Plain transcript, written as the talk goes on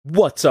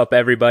What's up,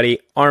 everybody?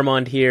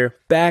 Armand here,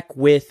 back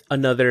with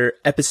another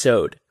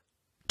episode.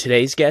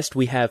 Today's guest,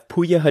 we have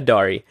Pouya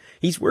Haidari.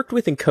 He's worked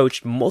with and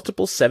coached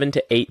multiple 7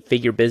 to 8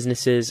 figure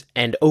businesses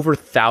and over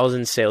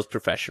 1,000 sales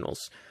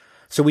professionals.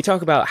 So we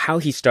talk about how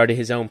he started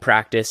his own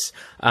practice,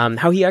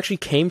 how he actually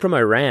came from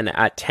Iran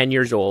at 10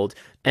 years old,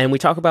 and we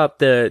talk about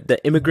the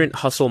immigrant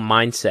hustle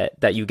mindset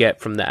that you get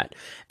from that.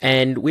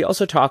 And we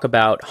also talk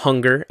about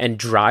hunger and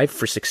drive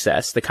for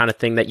success, the kind of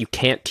thing that you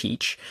can't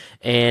teach,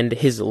 and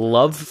his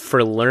love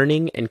for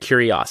learning and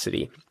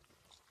curiosity.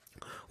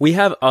 We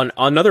have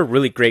another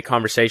really great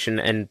conversation,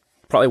 and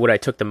probably what I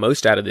took the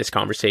most out of this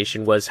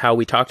conversation was how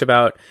we talked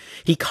about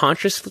he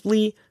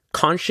consciously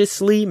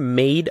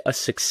made a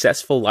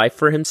successful life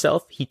for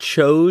himself. He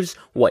chose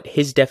what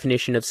his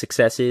definition of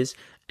success is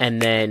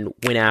and then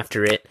went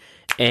after it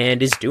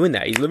and is doing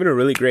that. He's living a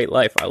really great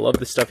life. I love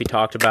the stuff he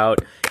talked about.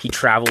 He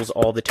travels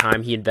all the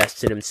time. He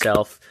invests in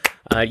himself.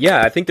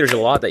 I think there's a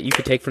lot that you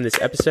could take from this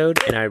episode,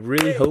 and I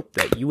really hope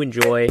that you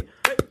enjoy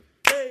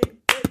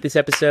this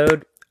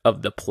episode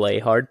of the Play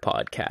Hard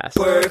podcast.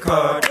 Work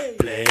hard,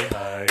 play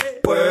hard,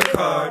 work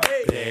hard,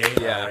 play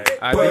hard. Yeah,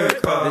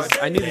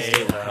 I knew this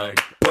play would hard,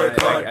 come. work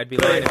hard, I'd be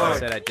play lying if I hard.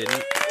 said I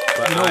didn't.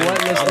 But You know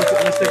what?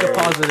 Let's take a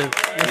positive.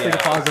 Take a Yeah.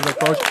 positive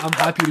approach. I'm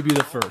happy to be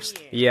the first.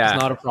 Yeah.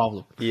 It's not a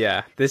problem.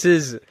 Yeah, this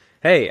is,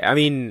 hey, I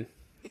mean,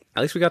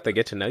 at least we got the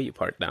get to know you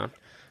part down.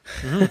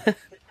 All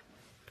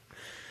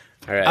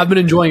right. I've been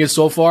enjoying it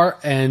so far,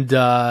 and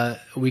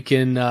we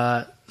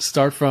can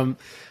start from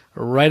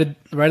right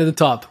at the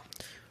top.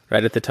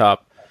 Right at the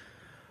top.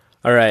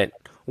 All right.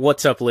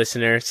 What's up,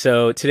 listener?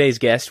 So today's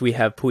guest, we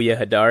have Pouya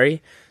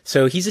Haidari.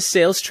 So he's a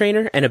sales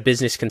trainer and a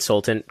business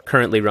consultant,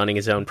 currently running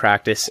his own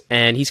practice,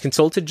 and he's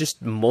consulted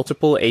just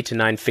multiple 8 to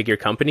 9 figure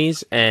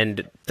companies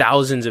and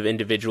thousands of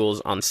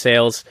individuals on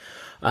sales.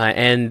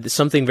 And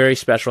something very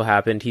special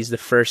happened. He's the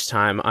first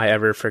time I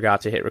ever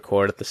forgot to hit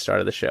record at the start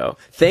of the show.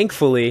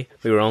 Thankfully,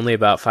 we were only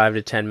about 5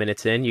 to 10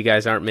 minutes in. You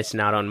guys aren't missing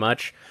out on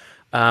much.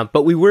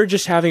 But we were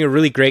just having a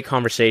really great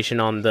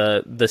conversation on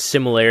the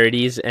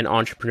similarities and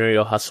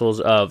entrepreneurial hustles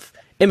of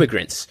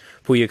immigrants.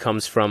 Pouya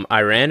comes from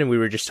Iran, and we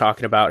were just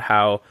talking about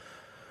how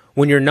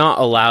when you're not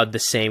allowed the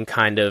same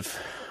kind of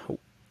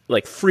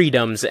like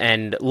freedoms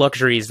and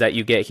luxuries that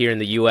you get here in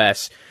the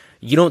US,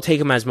 you don't take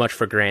them as much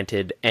for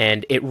granted,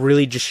 and it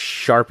really just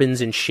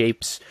sharpens and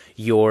shapes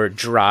your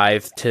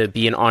drive to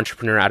be an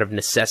entrepreneur out of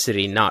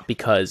necessity, not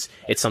because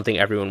it's something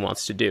everyone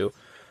wants to do.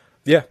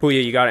 Yeah,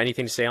 Pouya, you got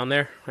anything to say on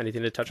there?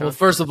 Anything to touch on? Well,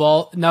 first of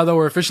all, now that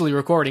we're officially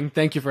recording,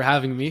 thank you for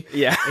having me.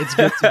 Yeah. It's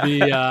good to be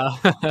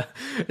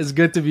it's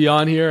good to be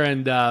on here,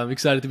 and I'm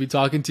excited to be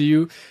talking to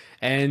you.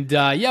 And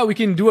we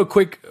can do a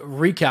quick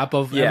recap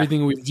of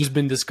everything we've just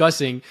been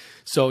discussing.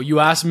 So you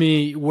asked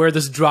me where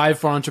this drive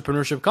for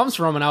entrepreneurship comes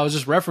from, and I was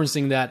just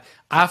referencing that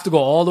I have to go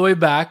all the way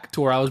back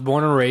to where I was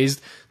born and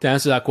raised to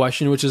answer that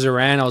question, which is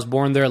Iran. I was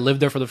born there,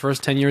 lived there for the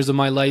first 10 years of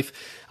my life.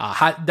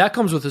 That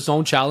comes with its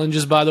own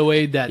challenges, by the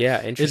way. That is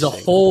a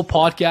interesting. whole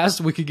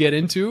podcast we could get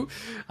into.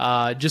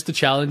 Just the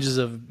challenges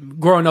of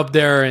growing up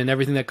there and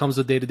everything that comes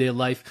with day-to-day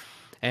life.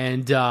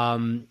 And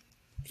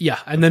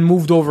and then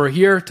moved over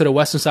here to the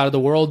western side of the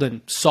world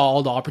and saw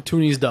all the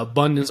opportunities, the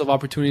abundance of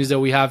opportunities that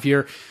we have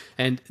here.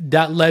 And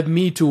that led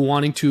me to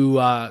wanting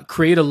to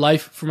create a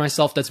life for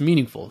myself that's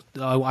meaningful.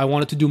 I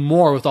wanted to do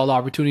more with all the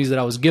opportunities that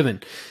I was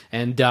given,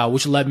 and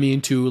which led me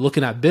into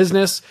looking at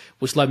business,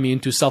 which led me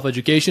into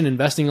self-education,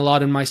 investing a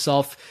lot in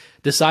myself,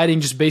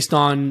 deciding just based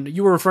on,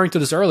 you were referring to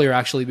this earlier,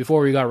 actually,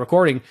 before we got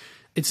recording,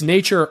 it's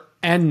nature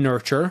and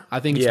nurture.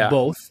 I think it's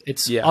both.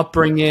 It's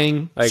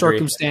upbringing,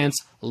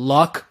 circumstance,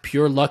 luck.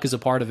 Pure luck is a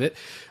part of it.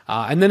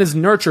 And then it's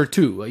nurture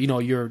too. You know,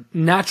 your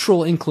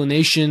natural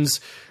inclinations,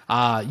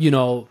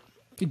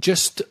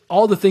 just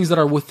all the things that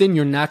are within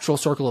your natural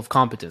circle of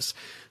competence.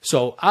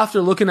 So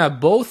after looking at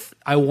both,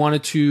 I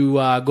wanted to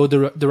go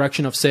the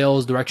direction of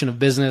sales, direction of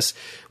business,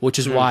 which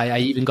is why I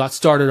even got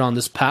started on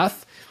this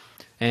path.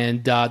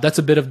 And that's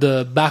a bit of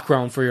the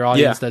background for your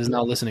audience that is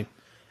now listening.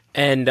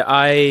 And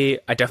I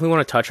definitely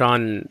want to touch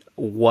on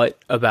what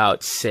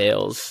about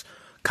sales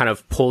kind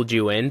of pulled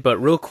you in. But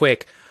real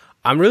quick,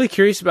 I'm really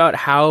curious about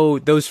how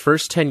those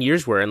first 10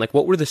 years were and like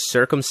what were the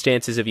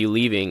circumstances of you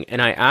leaving?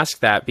 And I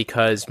ask that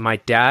because my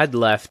dad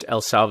left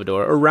El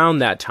Salvador around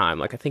that time.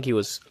 Like I think he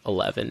was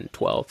 11,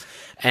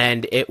 12.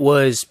 And it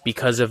was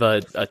because of a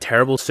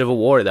terrible civil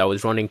war that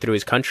was running through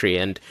his country.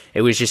 And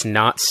it was just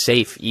not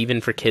safe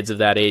even for kids of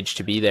that age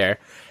to be there.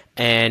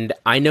 And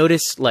I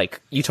noticed,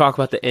 like, you talk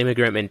about the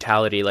immigrant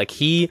mentality. Like,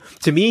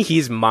 to me,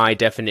 he's my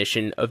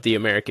definition of the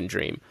American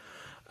dream.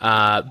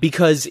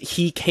 Because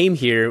he came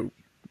here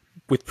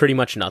with pretty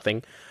much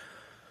nothing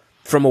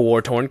from a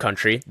war-torn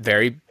country.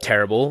 Very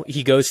terrible.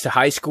 He goes to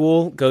high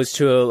school, goes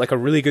to a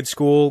really good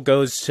school,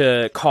 goes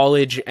to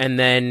college, and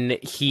then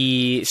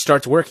he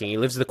starts working. He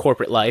lives the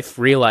corporate life,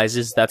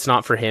 realizes that's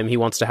not for him. He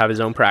wants to have his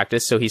own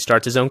practice, so he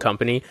starts his own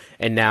company,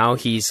 and now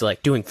he's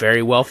like doing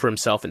very well for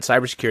himself in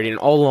cybersecurity. And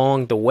all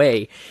along the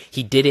way,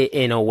 he did it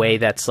in a way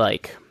that's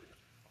like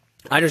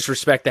I just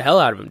respect the hell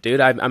out of him,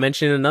 dude. I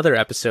mentioned in another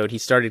episode, he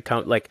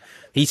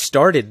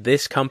started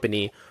this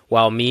company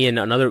while me and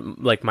another,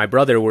 like my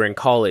brother, were in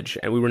college,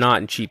 and we were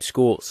not in cheap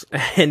schools.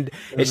 And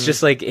it's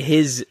just like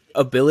his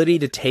ability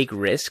to take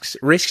risks.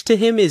 Risk to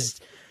him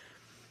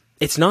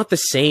it's not the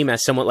same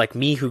as someone like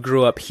me who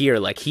grew up here.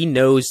 Like, he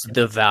knows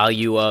the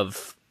value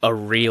of a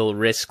real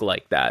risk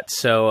like that.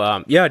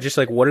 So, just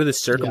like, what are the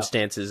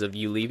circumstances of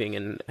you leaving,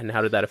 and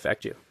how did that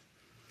affect you?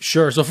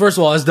 Sure. So first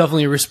of all, it's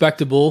definitely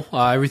respectable,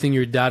 everything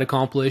your dad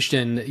accomplished.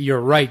 And you're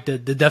right. The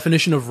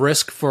definition of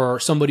risk for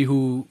somebody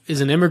who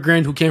is an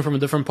immigrant who came from a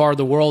different part of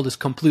the world is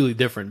completely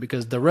different,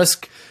 because the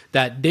risk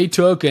that they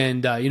took,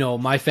 and,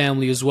 my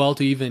family as well,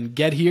 to even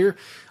get here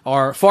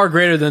are far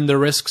greater than the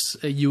risks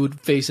you would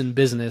face in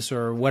business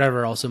or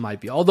whatever else it might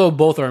be. Although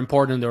both are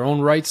important in their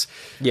own rights,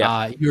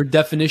 your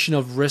definition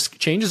of risk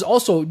changes.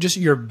 Also, just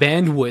your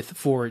bandwidth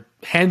for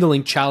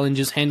handling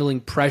challenges, handling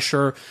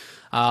pressure,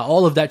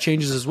 all of that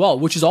changes as well,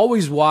 which is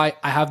always why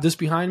I have this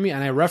behind me,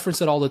 and I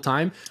reference it all the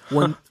time.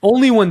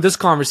 Only when this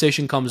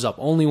conversation comes up,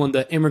 only when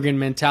the immigrant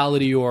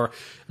mentality or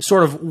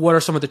sort of what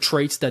are some of the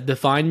traits that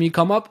define me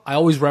come up, I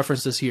always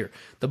reference this here.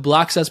 The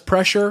black says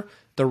pressure,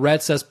 the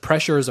red says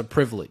pressure is a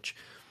privilege.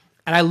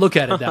 And I look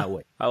at it that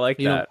way. I like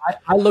that.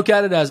 I look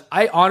at it as,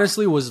 I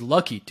honestly was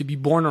lucky to be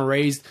born and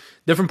raised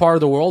different part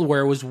of the world where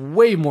it was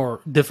way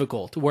more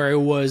difficult, where it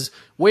was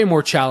way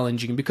more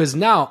challenging, because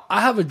now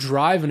I have a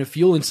drive and a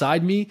fuel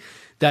inside me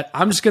that,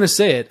 I'm just going to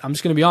say it, I'm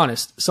just going to be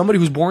honest, somebody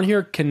who's born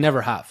here can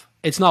never have.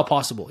 It's not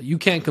possible. You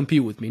can't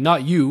compete with me.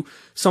 Not you,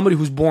 somebody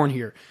who's born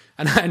here.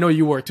 And I know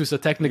you were too, so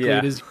technically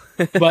it is.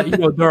 But,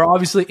 there are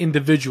obviously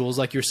individuals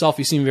like yourself.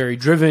 You seem very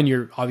driven.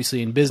 You're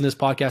obviously in business,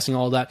 podcasting,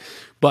 all that.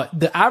 But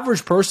the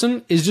average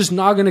person is just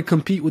not going to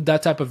compete with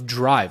that type of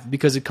drive,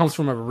 because it comes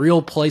from a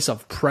real place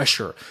of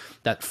pressure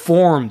that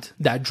formed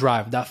that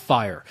drive, that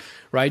fire,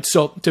 right?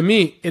 So to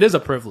me, it is a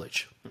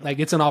privilege. Like,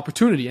 it's an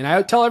opportunity. And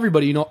I tell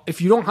everybody, if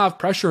you don't have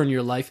pressure in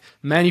your life,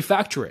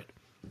 manufacture it.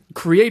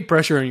 Create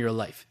pressure in your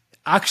life.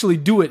 Actually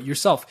do it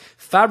yourself.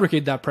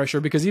 Fabricate that pressure,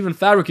 because even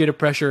fabricated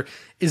pressure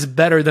is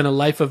better than a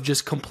life of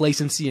just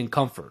complacency and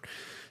comfort.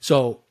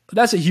 So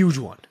that's a huge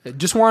one. I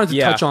just wanted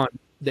to touch on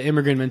the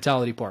immigrant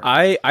mentality part.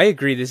 I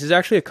agree. This is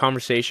actually a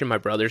conversation my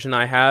brothers and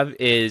I have,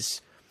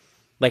 is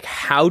like,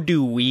 how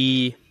do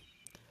we,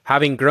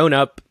 having grown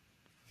up,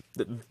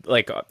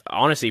 like,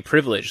 honestly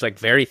privileged, like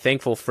very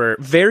thankful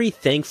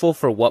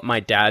for what my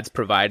dad's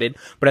provided,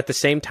 but at the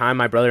same time,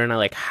 my brother and I,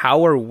 like,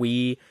 how are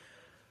we,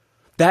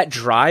 that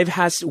drive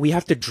we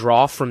have to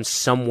draw from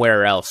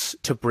somewhere else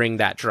to bring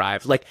that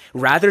drive. Like,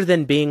 rather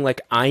than being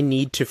like, I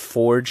need to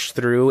forge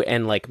through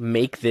and like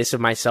make this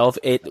of myself,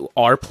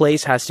 our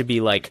place has to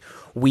be like,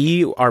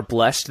 we are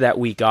blessed that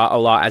we got a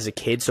lot as a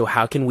kid, so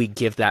how can we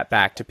give that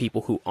back to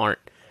people who aren't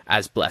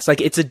as blessed? Like,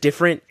 it's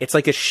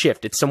like a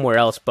shift, it's somewhere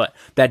else, but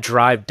that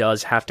drive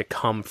does have to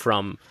come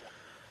from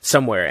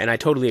somewhere. And I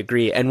totally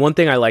agree. And one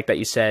thing I like that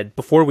you said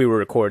before we were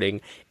recording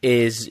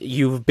is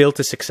you've built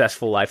a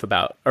successful life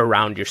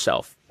around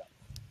yourself.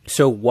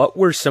 So what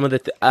were some of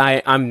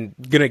I'm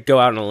going to go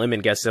out on a limb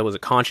and guess that was a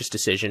conscious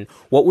decision.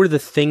 What were the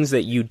things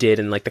that you did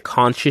and like the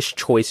conscious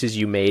choices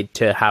you made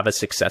to have a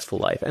successful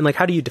life? And like,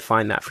 how do you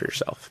define that for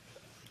yourself?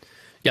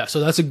 Yeah, so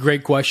that's a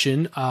great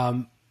question.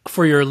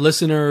 For your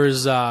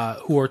listeners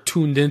who are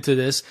tuned into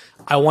this,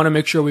 I want to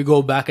make sure we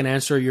go back and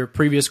answer your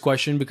previous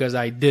question, because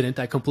I didn't.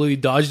 I completely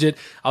dodged it.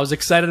 I was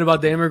excited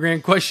about the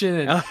immigrant question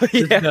and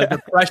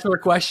the pressure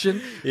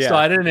question. Yeah. So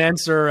I didn't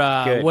answer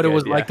what it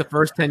was like the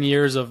first 10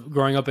 years of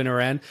growing up in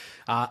Iran.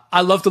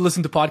 I love to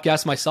listen to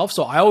podcasts myself.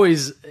 So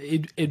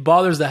it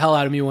bothers the hell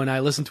out of me when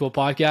I listen to a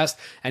podcast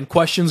and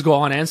questions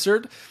go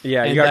unanswered.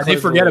 Yeah, and they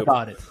forget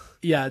about it.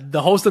 Yeah,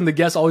 the host and the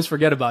guest always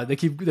forget about it. They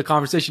keep the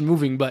conversation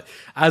moving. But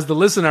as the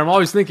listener, I'm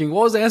always thinking,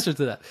 what was the answer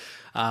to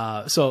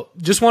that? So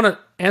just want to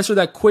answer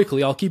that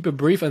quickly. I'll keep it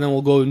brief, and then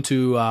we'll go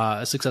into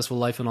a successful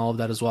life and all of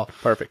that as well.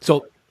 Perfect.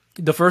 So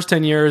the first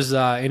 10 years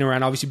in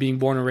Iran, obviously being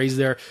born and raised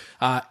there,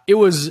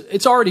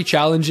 it's already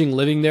challenging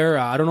living there.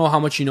 I don't know how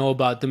much you know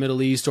about the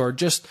Middle East or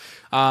just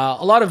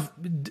a lot of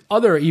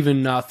other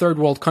even third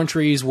world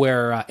countries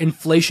where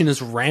inflation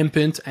is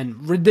rampant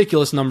and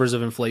ridiculous numbers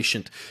of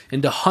inflation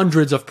in the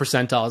hundreds of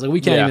percentiles. Like,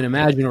 we can't even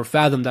imagine or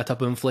fathom that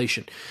type of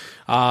inflation.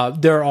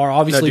 There are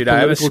obviously I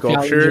have a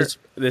sculpture. Challenges.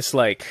 This,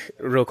 like,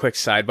 real quick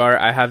sidebar.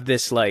 I have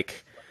this,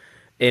 like,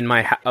 in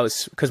my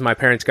house, because my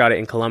parents got it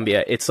in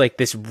Colombia. It's like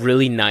this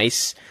really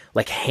nice,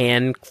 like,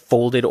 hand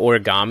folded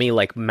origami,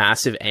 like,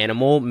 massive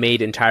animal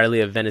made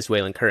entirely of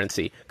Venezuelan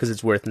currency, because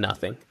it's worth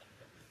nothing.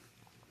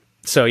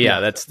 So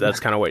that's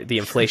kind of what the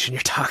inflation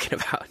you're talking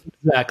about.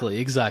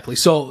 Exactly.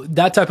 So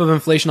that type of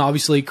inflation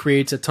obviously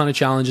creates a ton of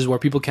challenges where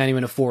people can't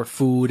even afford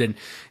food and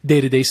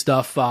day-to-day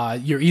stuff.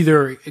 You're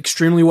either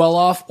extremely well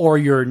off or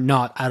you're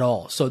not at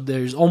all. So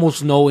there's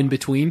almost no in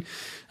between.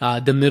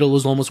 The middle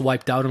was almost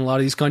wiped out in a lot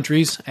of these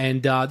countries.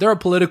 And there are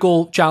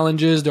political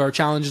challenges. There are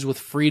challenges with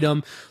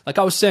freedom. Like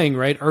I was saying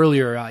right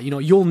earlier,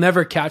 you'll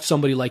never catch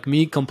somebody like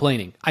me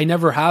complaining. I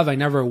never have. I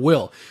never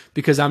will,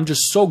 because I'm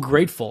just so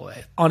grateful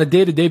on a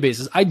day-to-day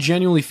basis. I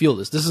genuinely feel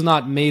this. This is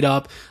not made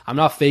up. I'm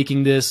not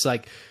faking this.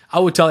 Like, I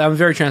would tell you, I'm a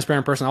very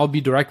transparent person. I'll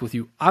be direct with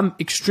you. I'm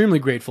extremely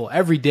grateful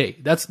every day.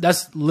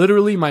 That's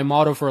literally my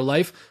motto for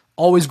life.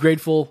 Always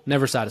grateful,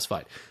 never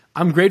satisfied.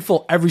 I'm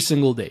grateful every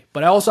single day,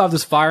 but I also have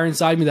this fire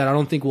inside me that I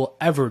don't think will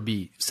ever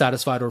be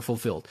satisfied or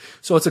fulfilled.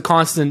 So it's a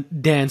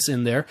constant dance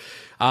in there.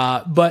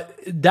 But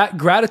that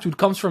gratitude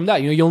comes from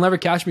that. You'll never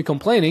catch me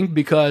complaining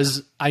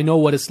because I know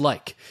what it's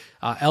like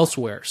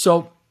elsewhere.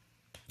 So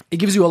it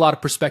gives you a lot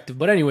of perspective.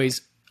 But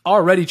anyways,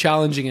 already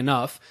challenging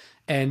enough.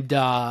 And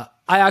I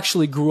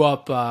actually grew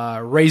up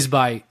raised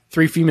by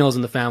 3 females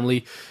in the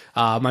family.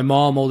 My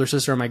mom, older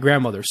sister, and my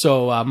grandmother.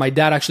 So my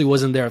dad actually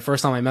wasn't there. The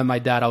first time I met my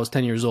dad, I was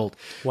 10 years old.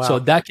 Wow. So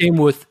that came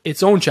with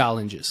its own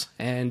challenges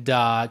and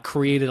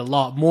created a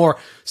lot more.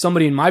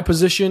 Somebody in my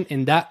position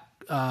in that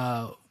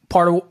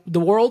part of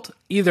the world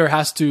either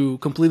has to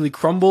completely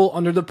crumble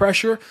under the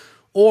pressure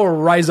or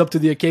rise up to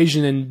the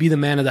occasion and be the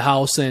man of the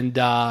house and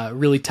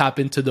really tap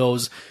into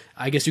those,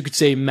 I guess you could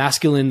say,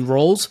 masculine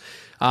roles.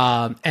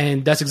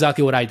 And that's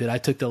exactly what I did. I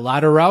took the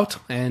latter route,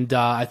 and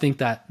I think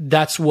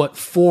that's what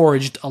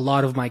forged a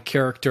lot of my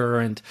character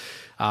and,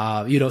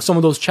 some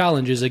of those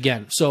challenges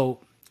again. So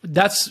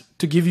that's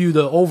to give you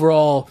the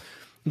overall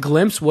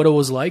glimpse what it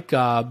was like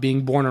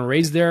being born and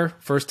raised there.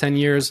 First 10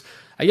 years,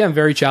 again,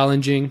 very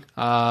challenging,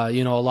 a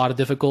lot of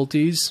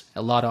difficulties,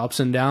 a lot of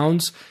ups and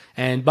downs.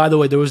 And by the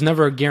way, there was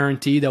never a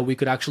guarantee that we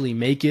could actually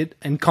make it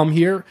and come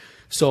here.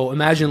 So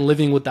imagine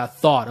living with that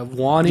thought of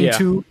wanting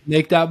to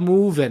make that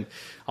move. And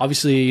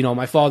obviously,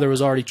 my father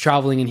was already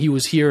traveling and he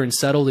was here and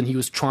settled and he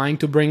was trying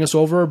to bring us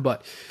over.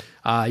 But,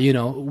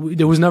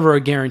 there was never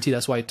a guarantee.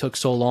 That's why it took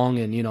so long.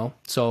 And,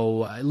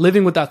 so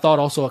living with that thought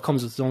also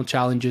comes with its own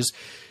challenges.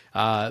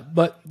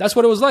 But that's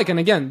what it was like. And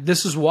again,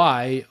 this is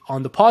why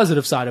on the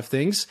positive side of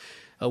things,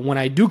 when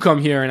I do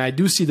come here and I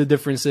do see the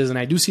differences and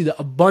I do see the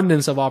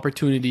abundance of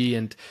opportunity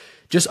and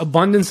just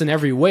abundance in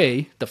every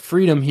way, the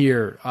freedom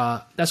here,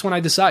 that's when I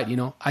decide,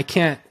 I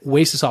can't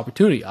waste this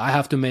opportunity. I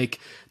have to make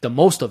the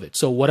most of it.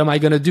 So what am I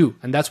going to do?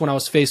 And that's when I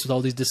was faced with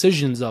all these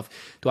decisions of,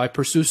 do I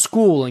pursue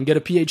school and get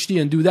a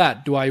PhD and do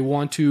that? Do I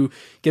want to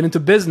get into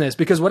business?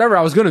 Because whatever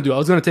I was going to do, I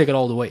was going to take it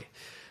all the way,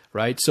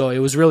 right? So it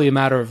was really a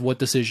matter of what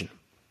decision.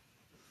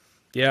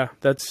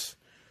 That's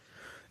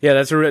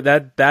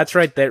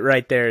right. That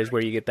right there is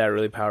where you get that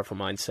really powerful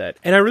mindset.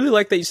 And I really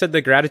like that you said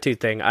the gratitude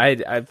thing.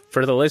 I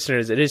for the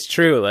listeners, it is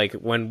true. Like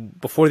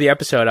before the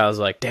episode, I was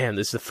like, "Damn,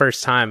 this is the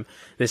first time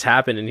this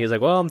happened." And he was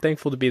like, "Well, I'm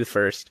thankful to be the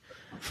first,"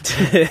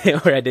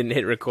 where I didn't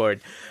hit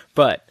record.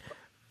 But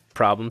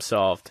problem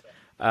solved.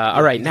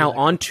 All right, now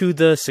on to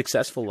the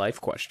successful life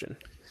question.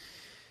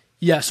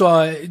 Yeah.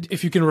 So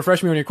if you can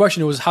refresh me on your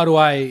question, it was how do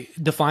I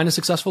define a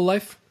successful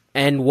life?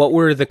 And what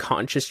were the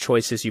conscious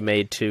choices you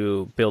made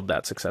to build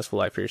that successful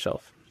life for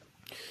yourself?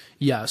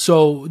 Yeah,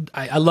 so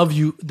I love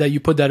that you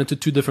put that into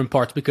 2 different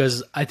parts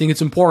because I think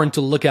it's important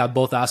to look at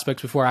both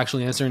aspects before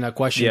actually answering that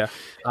question.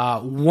 Yeah.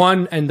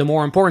 One, and the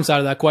more important side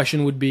of that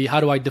question would be,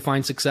 how do I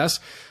define success?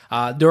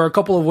 There are a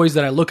couple of ways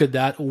that I look at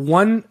that.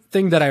 One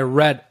thing that I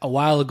read a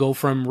while ago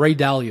from Ray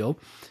Dalio,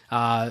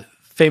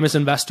 famous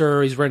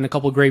investor. He's written a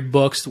couple of great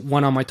books.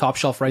 One on my top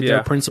shelf right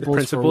there,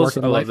 Principles for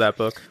Working I love Life. that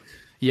book.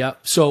 Yeah.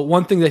 So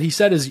one thing that he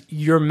said is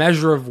your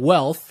measure of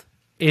wealth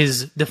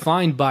is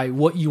defined by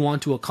what you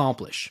want to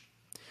accomplish.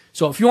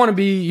 So if you want to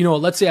be,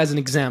 let's say as an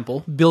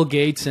example, Bill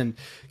Gates and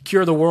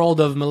cure the world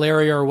of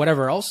malaria or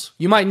whatever else,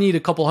 you might need a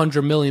couple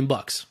 $100 million,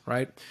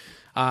 right?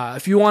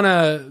 If you want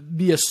to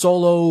be a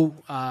solo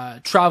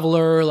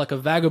traveler, like a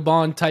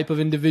vagabond type of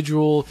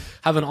individual,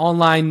 have an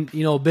online,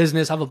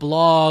 business, have a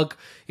blog,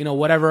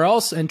 whatever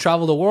else, and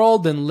travel the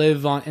world and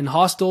live in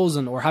hostels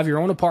or have your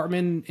own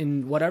apartment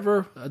in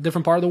whatever, a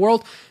different part of the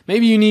world,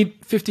 maybe you need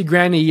 50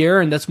 grand a year,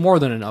 and that's more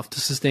than enough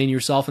to sustain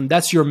yourself. And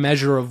that's your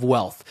measure of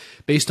wealth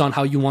based on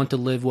how you want to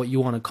live, what you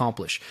want to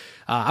accomplish.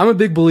 I'm a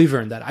big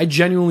believer in that. I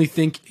genuinely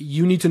think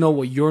you need to know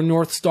what your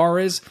North Star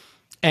is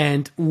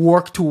and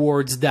work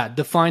towards that.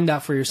 Define that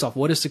for yourself.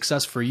 What is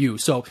success for you?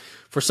 So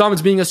for some,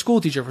 it's being a school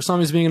teacher. For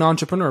some, it's being an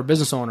entrepreneur,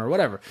 business owner,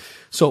 whatever.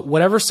 So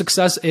whatever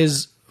success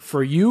is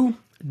for you,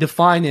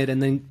 define it,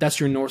 and then that's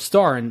your North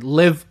Star, and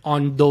live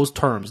on those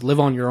terms. Live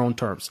on your own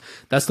terms.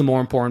 That's the more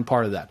important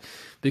part of that.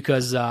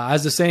 Because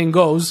as the saying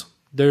goes,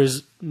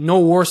 there's no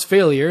worse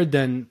failure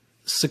than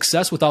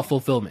success without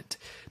fulfillment.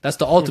 That's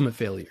the ultimate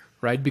failure,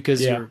 right?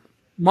 Because you're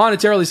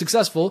monetarily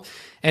successful.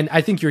 And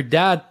I think your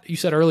dad, you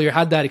said earlier,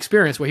 had that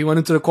experience where he went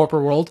into the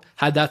corporate world,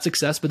 had that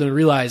success, but then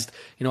realized,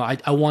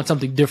 I want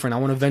something different. I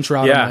want to venture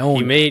out on my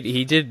own.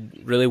 He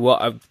did really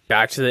well.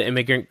 Back to the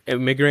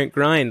immigrant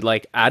grind.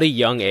 Like at a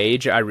young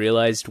age, I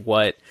realized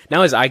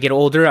now as I get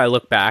older, I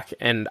look back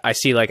and I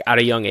see like at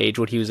a young age,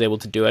 what he was able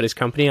to do at his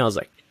company. I was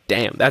like,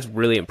 damn, that's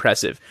really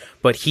impressive.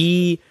 But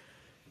he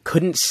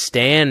couldn't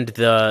stand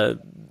the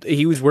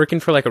he was working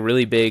for like a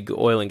really big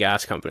oil and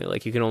gas company.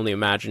 Like you can only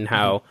imagine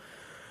how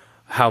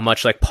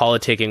much like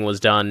politicking was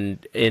done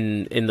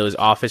in those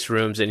office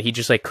rooms, and he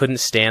just like couldn't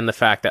stand the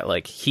fact that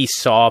like he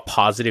saw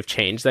positive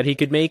change that he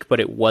could make, but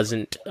it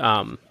wasn't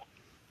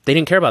they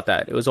didn't care about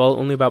that. It was all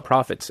only about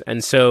profits.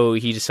 And so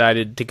he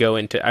decided to go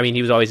into, I mean,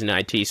 he was always in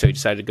IT, so he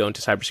decided to go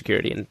into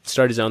cybersecurity and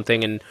start his own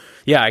thing. And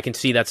yeah, I can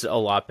see that's a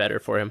lot better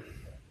for him.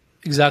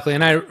 Exactly.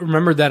 And I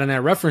remember that, and I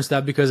referenced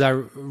that because I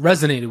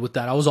resonated with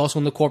that. I was also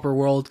in the corporate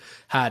world,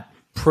 had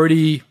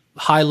pretty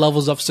high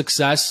levels of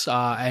success,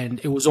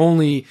 and it was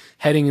only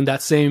heading in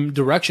that same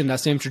direction, that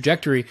same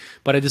trajectory,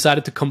 but I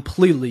decided to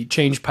completely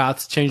change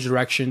paths, change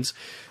directions.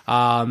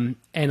 And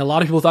a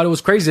lot of people thought it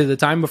was crazy at the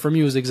time, but for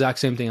me, it was the exact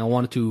same thing. I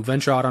wanted to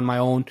venture out on my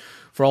own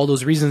for all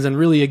those reasons and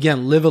really,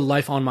 again, live a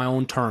life on my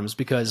own terms,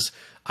 because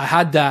I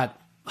had that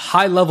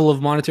high level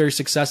of monetary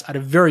success at a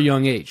very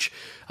young age.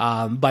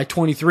 By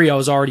 23, I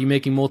was already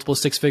making multiple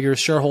six figures,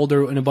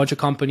 shareholder in a bunch of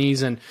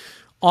companies, and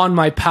on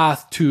my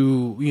path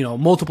to,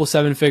 multiple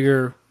seven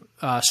figure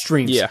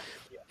streams. Yeah.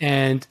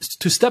 And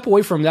to step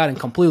away from that and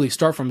completely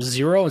start from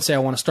zero and say, I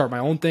want to start my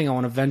own thing, I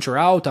want to venture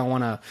out, I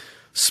want to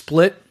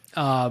split.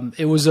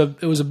 It was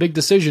a big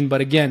decision,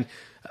 but again,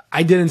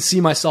 I didn't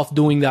see myself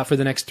doing that for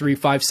the next 3,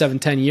 5, 7,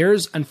 10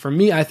 years. And for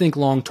me, I think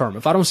long term,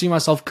 if I don't see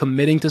myself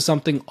committing to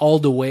something all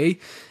the way,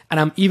 and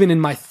I'm even in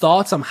my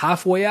thoughts, I'm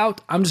halfway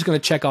out, I'm just going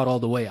to check out all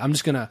the way. I'm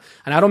just going to,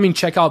 and I don't mean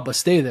check out, but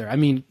stay there. I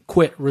mean,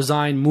 quit,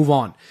 resign, move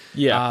on.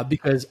 Yeah.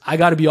 Because I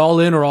got to be all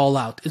in or all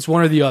out. It's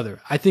one or the other.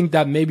 I think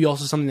that may be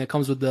also something that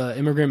comes with the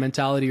immigrant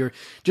mentality, or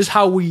just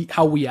how we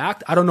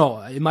act. I don't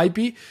know. It might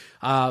be,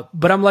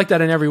 but I'm like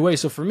that in every way.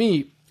 So for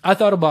me, I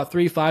thought about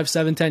 3, 5,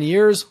 7, 10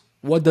 years.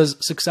 What does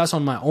success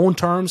on my own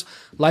terms,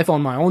 life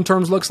on my own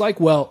terms looks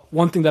like? Well,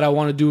 one thing that I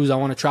want to do is I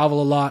want to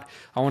travel a lot.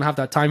 I want to have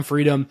that time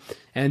freedom.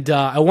 And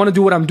I want to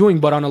do what I'm doing,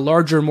 but on a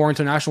larger, more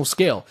international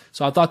scale.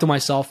 So I thought to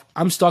myself,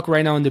 I'm stuck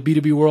right now in the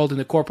B2B world, in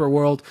the corporate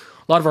world.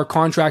 A lot of our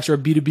contracts are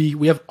B2B.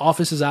 We have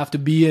offices I have to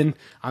be in.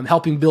 I'm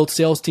helping build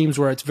sales teams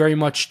where it's very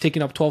much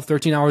taking up 12,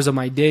 13 hours of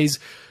my days.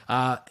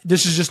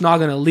 This is just not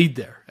going to lead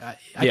there.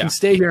 I can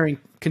stay here and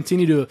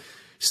continue to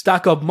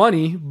stack up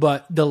money,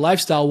 but the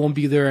lifestyle won't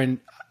be there. And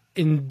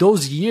in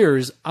those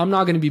years, I'm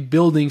not going to be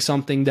building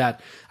something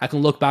that I can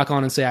look back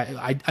on and say,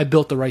 I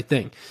built the right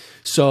thing.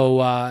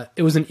 So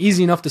it was an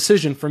easy enough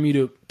decision for me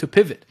to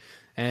pivot.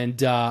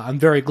 And I'm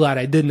very glad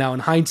I did now in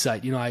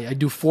hindsight. I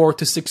do 4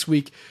 to 6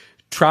 week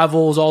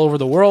travels all over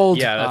the world.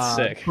 Yeah, that's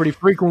sick. Pretty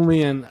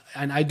frequently. And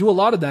I do a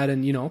lot of that.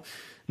 And,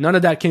 none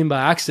of that came by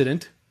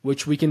accident,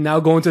 which we can now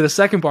go into the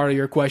second part of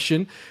your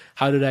question.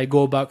 How did I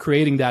go about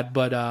creating that?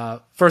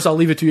 But first, I'll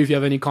leave it to you if you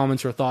have any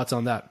comments or thoughts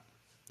on that.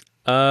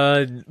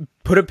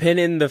 Put a pin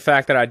in the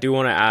fact that I do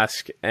want to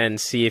ask and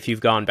see if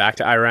you've gone back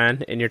to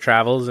Iran in your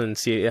travels and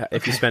see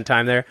if you spent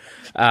time there.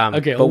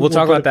 Okay, but we'll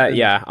talk about that.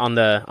 Yeah, on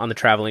the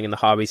traveling and the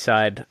hobby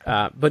side.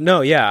 But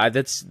no, yeah,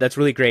 that's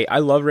really great. I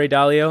love Ray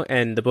Dalio,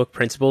 and the book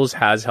Principles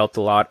has helped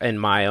a lot in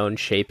my own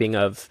shaping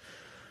of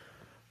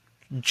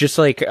just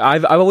like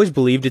I've always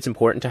believed it's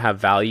important to have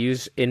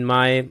values in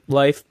my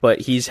life, but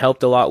he's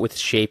helped a lot with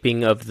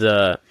shaping of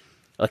the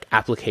like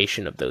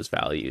application of those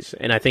values.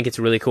 And I think it's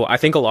really cool. I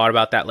think a lot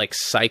about that like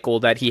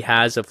cycle that he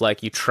has of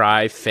like you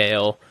try,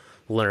 fail,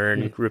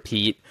 learn,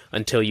 repeat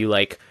until you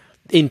like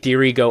in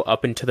theory go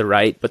up and to the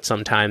right, but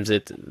sometimes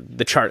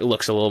the chart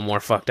looks a little more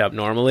fucked up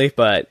normally,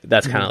 but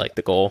that's kind of like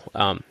the goal.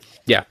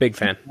 Yeah, big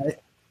fan.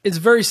 It's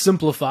very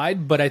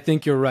simplified, but I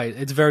think you're right.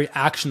 It's very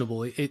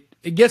actionable.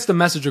 It gets the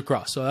message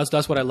across. So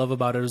that's what I love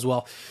about it as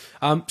well.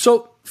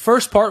 So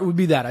first part would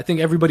be that I think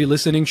everybody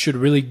listening should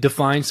really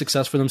define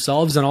success for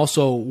themselves, and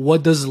also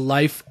what does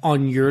life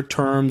on your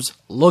terms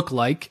look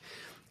like?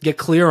 Get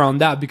clear on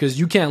that, because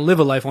you can't live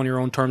a life on your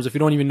own terms if you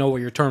don't even know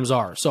what your terms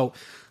are. So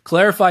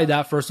clarify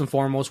that first and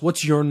foremost.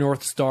 What's your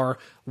North Star?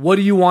 What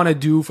do you want to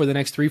do for the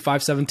next 3,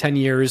 5, 7, 10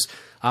 years?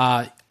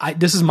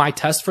 This is my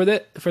test for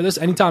this.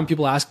 Anytime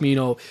people ask me,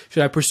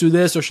 should I pursue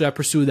this or should I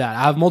pursue that?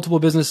 I have multiple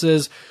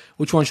businesses.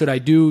 Which one should I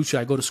do?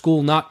 Should I go to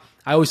school? Not.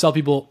 I always tell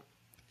people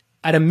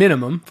at a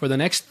minimum for the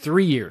next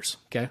 3 years.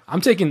 Okay.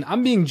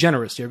 I'm being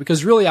generous here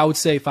because really I would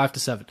say 5 to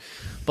 7,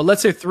 but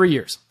let's say 3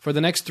 years. For the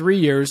next 3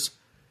 years,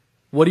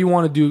 what do you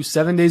want to do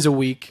 7 days a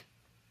week,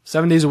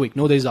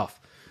 no days off,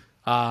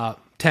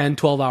 10,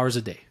 12 hours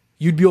a day?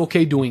 You'd be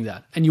okay doing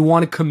that. And you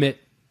want to commit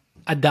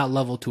at that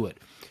level to it.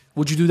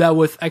 Would you do that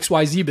with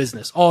XYZ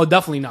business? Oh,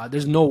 definitely not.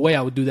 There's no way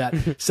I would do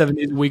that 7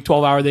 days a week,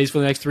 12-hour days for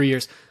the next 3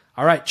 years.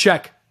 All right,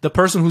 check. The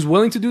person who's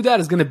willing to do that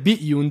is going to beat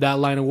you in that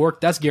line of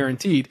work. That's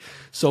guaranteed.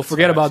 So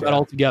forget about that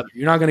altogether.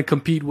 You're not going to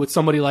compete with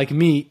somebody like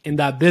me in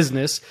that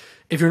business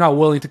if you're not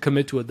willing to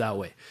commit to it that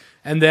way.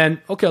 And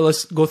then, okay,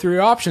 let's go through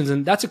your options.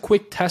 And that's a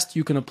quick test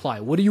you can apply.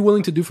 What are you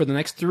willing to do for the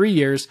next 3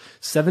 years,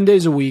 7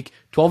 days a week,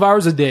 12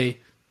 hours a day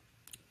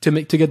to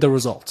get the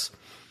results?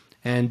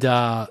 And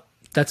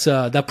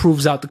that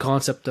proves out the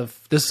concept of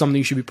this is something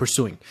you should be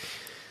pursuing.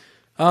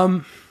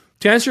 To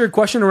answer your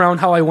question around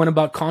how I went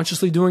about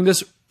consciously doing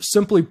this,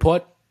 simply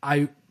put,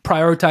 I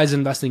prioritize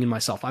investing in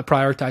myself. I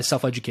prioritize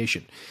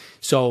self-education.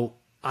 So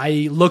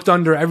I looked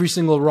under every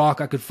single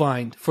rock I could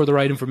find for the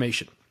right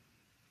information.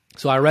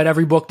 So I read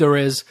every book there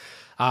is.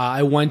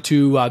 I went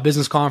to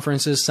business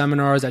conferences,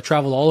 seminars. I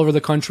traveled all over the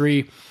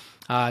country,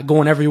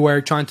 going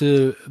everywhere, trying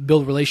to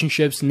build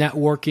relationships,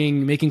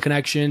 networking, making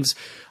connections,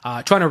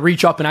 trying to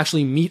reach up and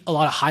actually meet a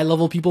lot of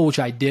high-level people, which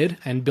I did,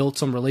 and built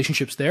some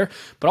relationships there.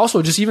 But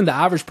also just even the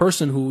average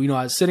person who,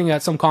 I was sitting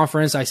at some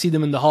conference, I see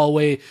them in the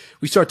hallway,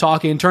 we start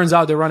talking, turns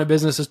out they run a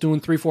business that's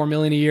doing 3-4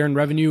 million a year in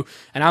revenue,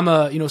 and I'm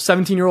a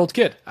 17-year-old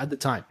kid at the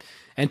time.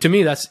 And to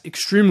me, that's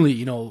extremely,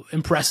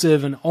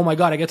 impressive. And oh my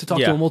God, I get to talk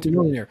to a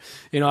multimillionaire,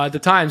 at the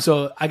time.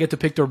 So I get to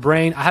pick their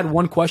brain. I had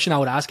one question I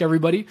would ask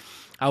everybody.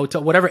 I would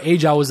tell whatever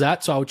age I was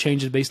at. So I would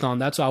change it based on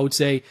that. So I would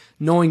say,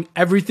 knowing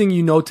everything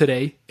you know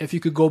today, if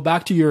you could go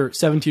back to your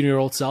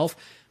 17-year-old self,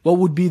 what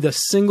would be the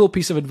single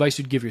piece of advice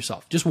you'd give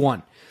yourself? Just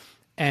one.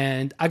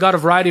 And I got a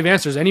variety of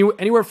answers,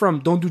 anywhere from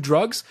don't do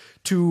drugs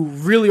to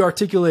really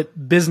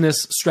articulate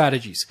business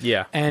strategies.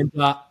 Yeah. And,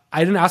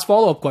 I didn't ask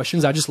follow-up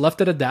questions. I just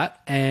left it at that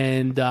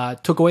and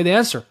took away the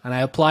answer. And I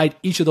applied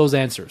each of those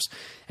answers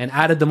and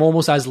added them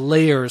almost as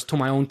layers to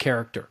my own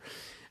character.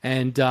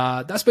 And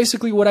that's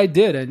basically what I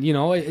did. And,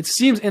 it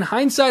seems, in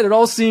hindsight, it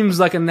all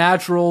seems like a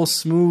natural,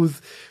 smooth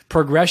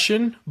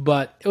progression.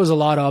 But it was a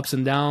lot of ups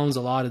and downs,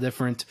 a lot of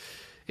different,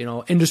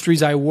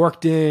 industries I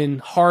worked in,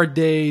 hard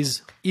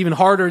days, even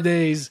harder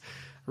days,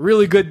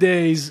 really good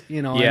days,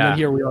 and then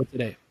here we are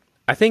today.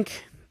 I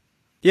think...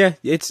 Yeah,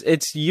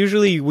 it's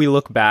usually we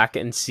look back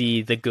and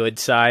see the good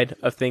side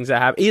of things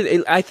that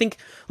happen. I think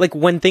like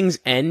when things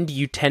end,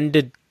 you tend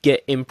to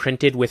get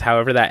imprinted with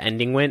however that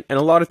ending went. And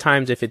a lot of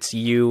times if it's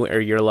you or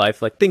your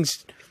life, like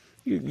things,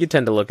 you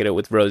tend to look at it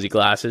with rosy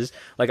glasses.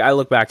 Like I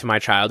look back to my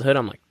childhood,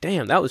 I'm like,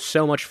 damn, that was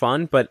so much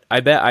fun. But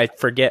I bet I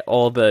forget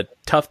all the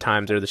tough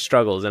times or the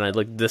struggles. And I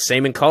like the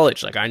same in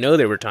college. Like I know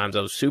there were times I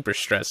was super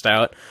stressed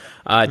out.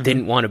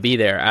 Didn't want to be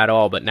there at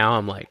all. But now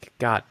I'm like,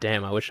 God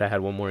damn, I wish I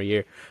had one more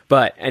year.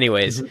 But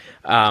anyways,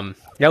 that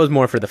was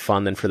more for the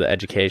fun than for the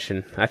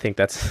education. I think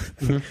that's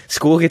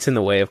school gets in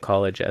the way of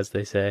college, as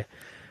they say.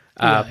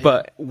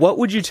 But what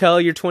would you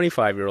tell your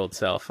 25-year-old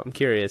self? I'm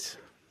curious.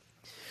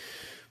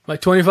 My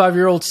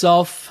 25-year-old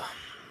self,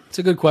 it's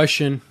a good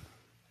question.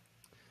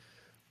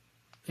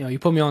 You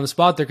put me on the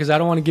spot there because I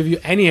don't want to give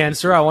you any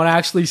answer. I want to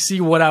actually see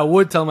what I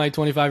would tell my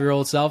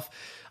 25-year-old self.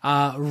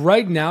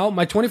 Right now,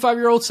 my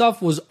 25-year-old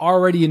self was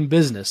already in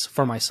business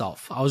for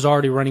myself. I was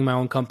already running my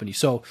own company.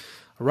 So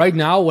right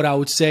now, what I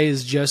would say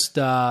is just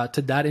to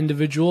that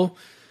individual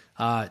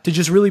to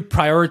just really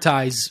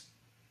prioritize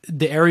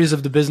the areas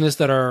of the business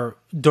that are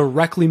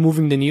directly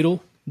moving the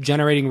needle,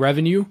 generating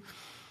revenue,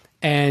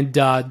 and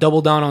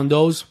double down on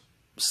those,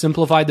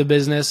 simplify the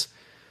business,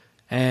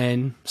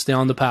 and stay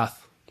on the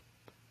path.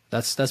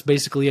 That's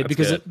basically it. That's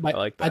because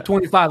like at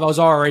 25, I was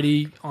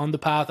already on the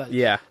path.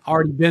 Yeah,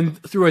 already been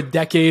through a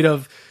decade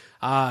of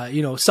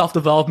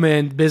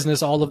self-development,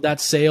 business, all of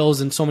that,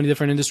 sales, and so many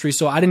different industries.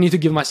 So I didn't need to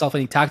give myself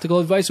any tactical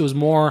advice. It was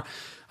more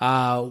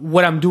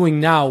what I'm doing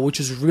now,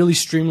 which is really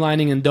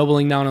streamlining and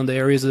doubling down on the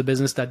areas of the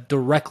business that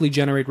directly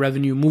generate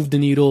revenue, move the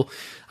needle,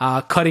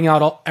 cutting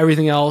out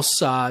everything else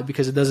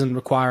because it doesn't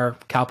require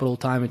capital,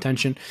 time,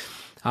 attention.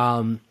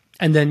 And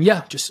then,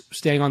 just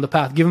staying on the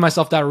path, giving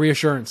myself that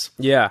reassurance.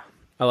 Yeah,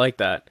 I like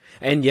that.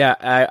 And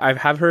I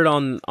have heard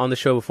on the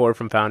show before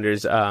from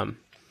founders,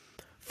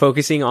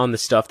 focusing on the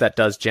stuff that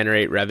does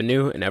generate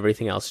revenue and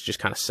everything else is just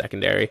kind of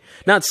secondary.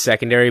 Not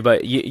secondary,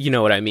 but you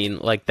know what I mean?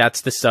 Like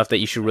that's the stuff that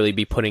you should really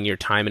be putting your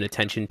time and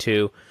attention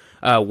to.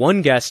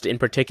 One guest in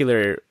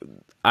particular,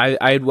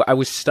 I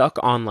was stuck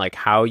on like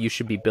how you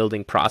should be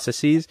building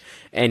processes.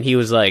 And he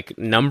was like,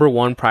 number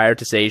one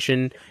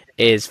prioritization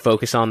is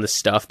focus on the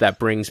stuff that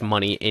brings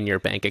money in your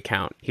bank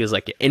account. He was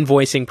like,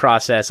 invoicing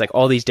process, like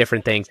all these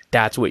different things.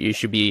 That's what you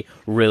should be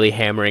really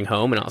hammering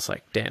home. And I was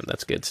like, damn,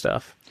 that's good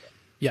stuff.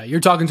 Yeah,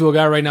 you're talking to a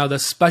guy right now that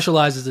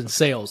specializes in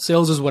sales.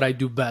 Sales is what I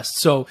do best.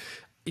 So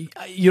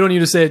you don't need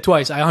to say it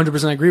twice. I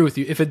 100% agree with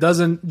you. If it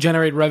doesn't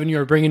generate revenue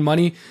or bring in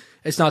money,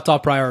 it's not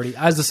top priority.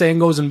 As the saying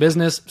goes in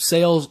business,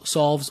 sales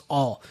solves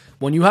all.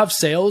 When you have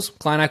sales,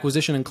 client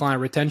acquisition, and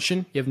client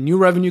retention, you have new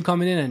revenue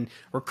coming in and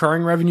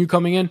recurring revenue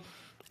coming in,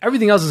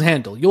 everything else is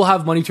handled. You'll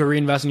have money to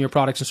reinvest in your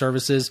products and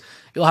services.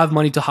 You'll have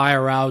money to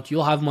hire out.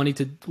 You'll have money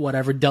to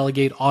whatever,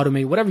 delegate,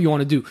 automate, whatever you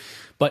want to do.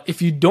 But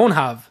if you don't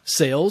have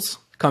sales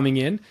coming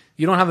in,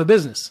 you don't have a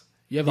business.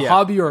 You have a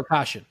hobby or a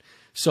passion.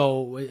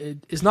 So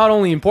it's not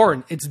only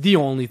important, it's the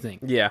only thing.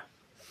 Yeah.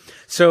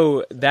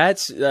 So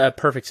that's a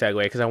perfect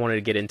segue because I wanted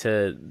to get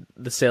into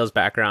the sales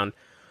background.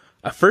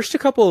 First, a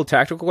couple of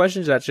tactical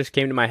questions that just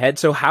came to my head.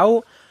 So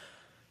how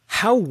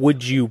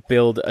would you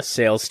build a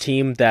sales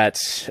team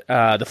that's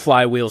the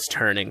flywheel's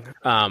turning?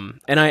 And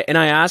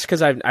I ask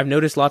because I've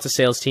noticed lots of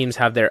sales teams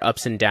have their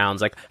ups and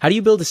downs. Like, how do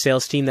you build a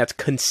sales team that's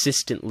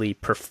consistently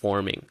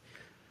performing?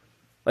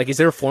 Like, is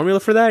there a formula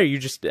for that, or you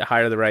just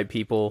hire the right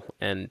people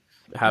and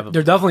have?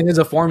 There definitely is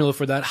a formula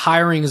for that.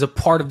 Hiring is a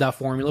part of that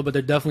formula, but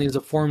there definitely is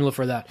a formula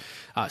for that.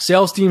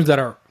 Sales teams that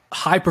are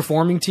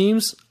high-performing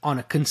teams on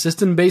a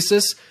consistent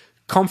basis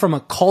come from a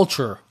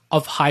culture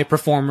of high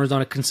performers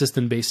on a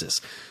consistent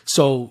basis.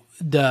 So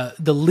the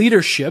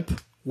leadership,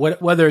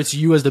 whether it's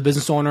you as the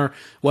business owner,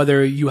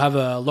 whether you have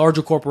a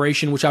larger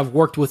corporation, which I've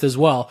worked with as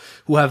well,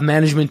 who have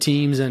management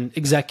teams and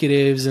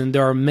executives, and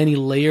there are many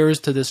layers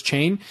to this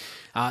chain,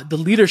 the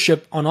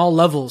leadership on all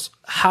levels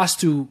has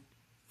to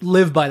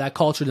live by that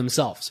culture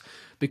themselves.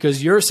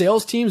 Because your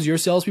sales teams, your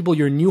salespeople,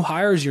 your new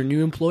hires, your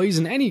new employees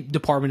in any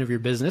department of your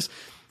business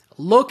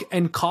look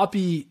and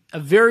copy a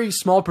very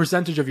small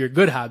percentage of your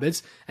good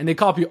habits, and they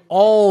copy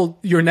all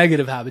your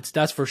negative habits.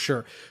 That's for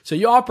sure. So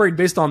you operate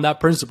based on that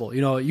principle.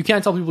 You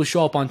can't tell people to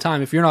show up on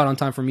time if you're not on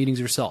time for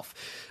meetings yourself.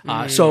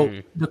 So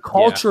the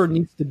culture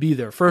needs to be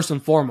there first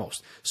and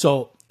foremost.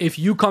 So if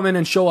you come in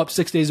and show up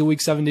 6 days a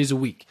week, 7 days a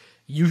week,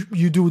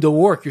 you do the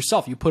work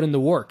yourself. You put in the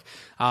work.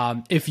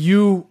 If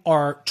you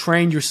are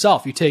trained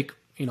yourself, you take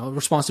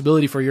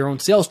responsibility for your own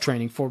sales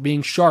training, for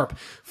being sharp,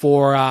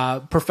 for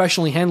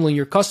professionally handling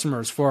your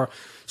customers, for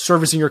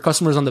servicing your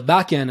customers on the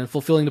back end and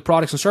fulfilling the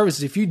products and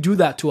services. If you do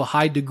that to a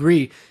high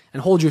degree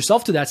and hold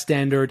yourself to that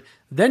standard,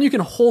 then you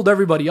can hold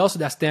everybody else to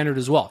that standard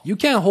as well. You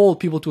can't hold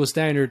people to a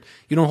standard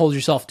you don't hold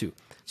yourself to.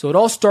 So it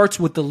all starts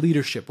with the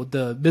leadership, with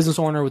the business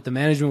owner, with the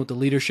management, with the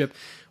leadership.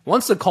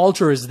 Once the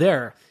culture is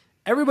there,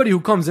 everybody who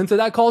comes into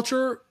that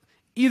culture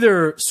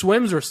either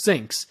swims or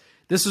sinks.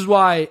 This is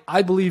why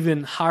I believe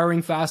in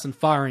hiring fast and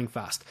firing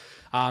fast.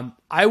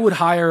 I would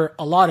hire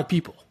a lot of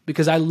people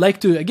because I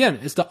like to, again,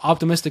 it's the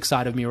optimistic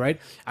side of me,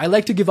 right? I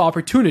like to give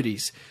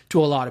opportunities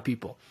to a lot of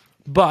people,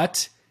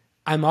 but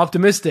I'm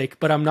optimistic,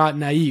 but I'm not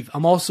naive.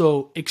 I'm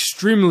also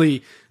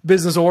extremely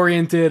business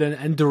oriented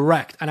and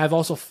direct. And I've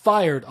also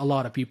fired a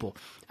lot of people,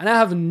 and I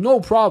have no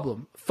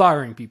problem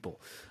firing people.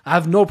 I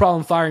have no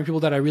problem firing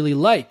people that I really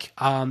like.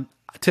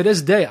 To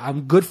this day,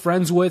 I'm good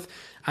friends with,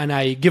 and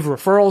I give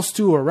referrals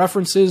to or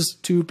references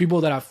to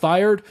people that I've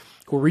fired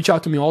who reach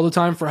out to me all the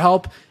time for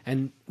help.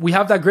 And we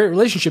have that great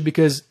relationship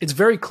because it's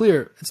very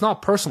clear. It's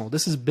not personal.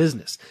 This is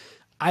business.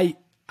 I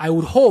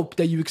would hope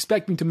that you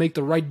expect me to make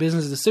the right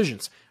business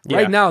decisions. Yeah.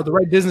 Right now, the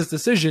right business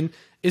decision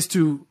is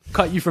to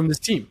cut you from this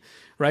team,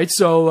 right?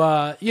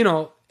 So,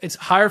 it's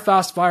hire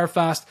fast, fire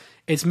fast.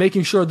 It's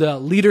making sure the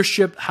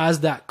leadership has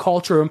that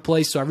culture in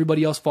place so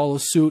everybody else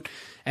follows suit.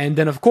 And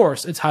then, of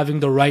course, it's having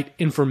the right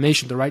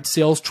information, the right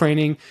sales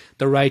training,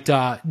 the right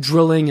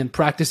drilling and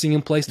practicing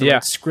in place, the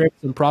right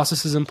scripts and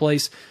processes in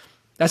place.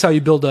 That's how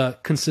you build a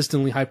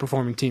consistently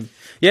high-performing team.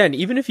 Yeah, and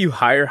even if you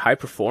hire high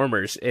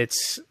performers,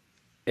 it's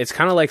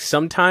kind of like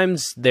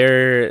sometimes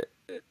there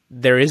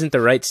isn't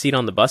the right seat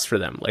on the bus for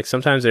them. Like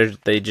sometimes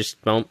they just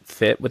don't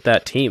fit with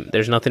that team.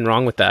 There's nothing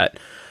wrong with that.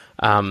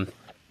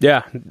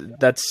 Yeah,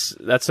 that's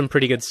some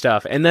pretty good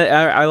stuff. And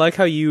I like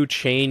how you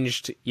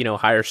changed,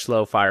 hire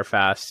slow, fire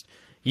fast.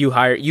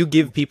 You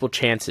give people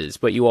chances,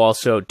 but you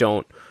also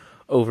don't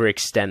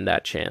overextend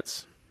that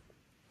chance.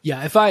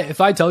 Yeah, if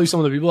I tell you some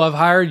of the people I've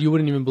hired, you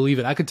wouldn't even believe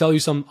it. I could tell you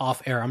some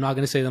off air. I'm not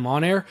going to say them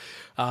on air,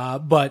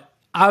 but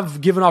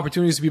I've given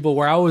opportunities to people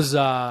where I was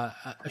a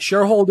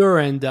shareholder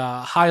and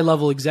a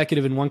high-level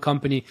executive in one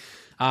company.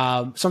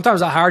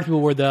 Sometimes I hired people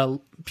where the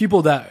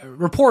people that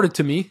reported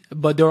to me,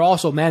 but they're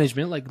also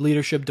management, like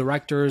leadership,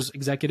 directors,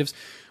 executives,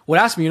 would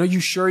ask me, you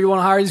sure you want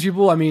to hire these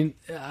people? I mean,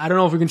 I don't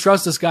know if we can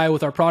trust this guy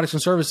with our products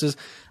and services.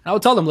 And I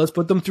would tell them, let's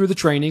put them through the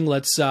training.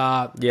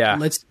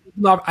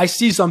 I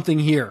see something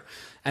here.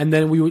 And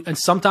then and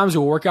sometimes it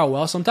would work out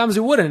well. Sometimes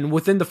it wouldn't. And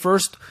within the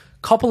first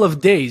couple of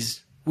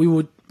days, we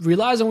would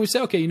realize and we say,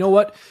 okay, you know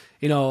what?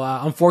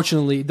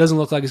 Unfortunately, it doesn't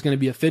look like it's going to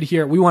be a fit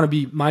here. We want to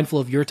be mindful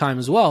of your time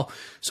as well.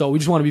 So we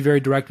just want to be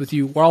very direct with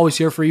you. We're always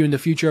here for you in the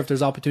future. If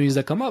there's opportunities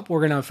that come up,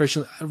 we're going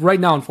to right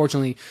now,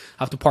 unfortunately,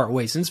 have to part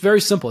ways. And it's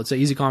very simple. It's an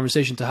easy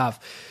conversation to have.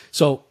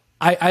 So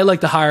I like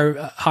the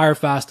hire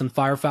fast and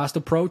fire fast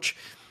approach.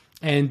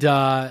 And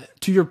to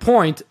your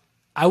point,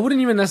 I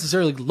wouldn't even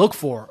necessarily look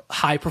for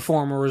high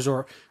performers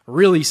or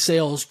really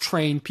sales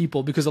trained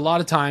people, because a lot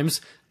of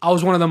times I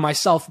was one of them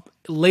myself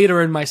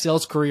later in my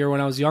sales career when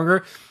I was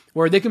younger,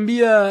 where they can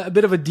be a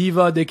bit of a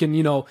diva. They can,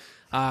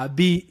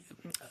 be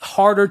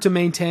harder to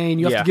maintain.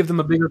 You have to give them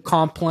a bigger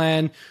comp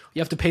plan.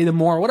 You have to pay them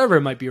more, whatever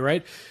it might be,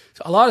 right?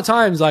 So a lot of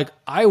times,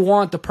 I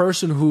want the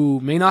person who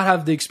may not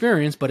have the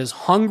experience, but is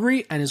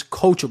hungry and is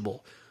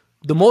coachable.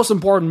 The most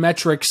important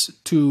metrics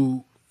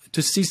to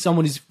see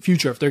someone's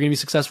future, if they're going to be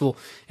successful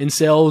in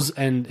sales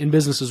and in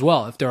business as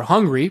well. If they're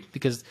hungry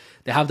because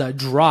they have that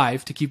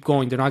drive to keep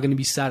going, they're not going to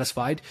be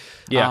satisfied.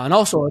 Yeah. And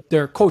also, if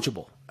they're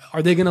coachable.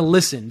 Are they going to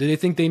listen? Do they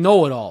think they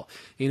know it all?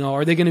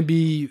 Are they going to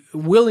be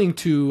willing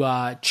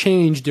to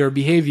change their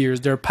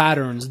behaviors, their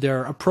patterns,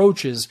 their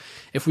approaches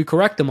if we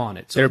correct them on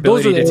it? So their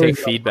ability to take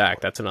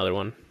feedback, that's another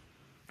one.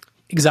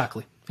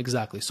 Exactly.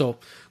 So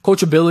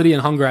coachability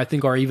and hunger, I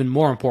think, are even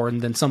more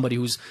important than somebody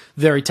who's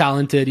very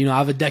talented. I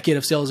have a decade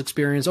of sales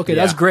experience. Okay,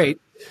 that's great.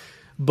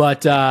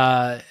 But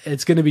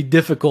it's going to be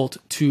difficult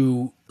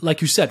to,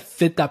 like you said,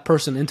 fit that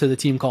person into the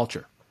team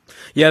culture.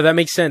 Yeah, that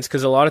makes sense,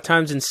 because a lot of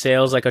times in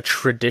sales, like a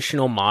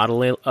traditional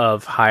model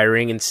of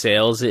hiring in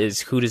sales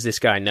is, who does this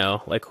guy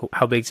know? Like,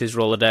 how big's his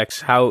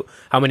Rolodex? How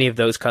many of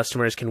those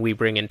customers can we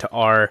bring into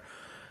our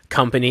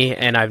company,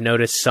 and I've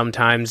noticed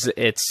sometimes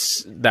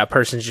it's that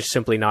person's just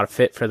simply not a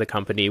fit for the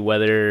company,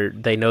 whether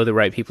they know the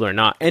right people or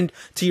not. And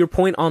to your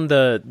point on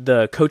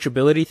the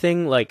coachability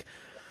thing, like,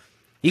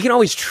 you can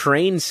always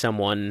train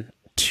someone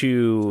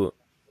to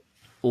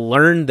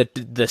learn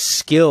the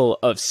skill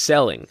of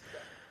selling,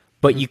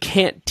 but you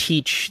can't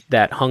teach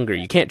that hunger.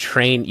 You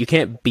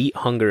can't beat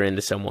hunger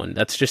into someone.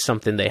 That's just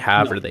something they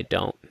have or they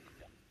don't.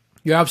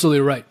 You're absolutely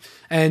right.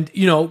 And,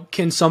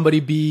 can somebody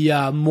be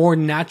more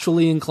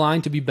naturally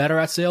inclined to be better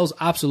at sales?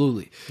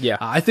 Absolutely. Yeah.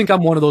 I think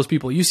I'm one of those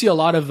people. You see a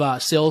lot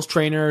of sales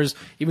trainers,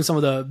 even some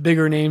of the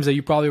bigger names that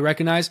you probably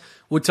recognize,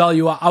 would tell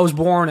you, I was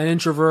born an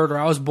introvert, or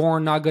I was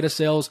born not good at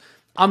sales.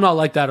 I'm not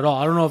like that at all.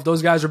 I don't know if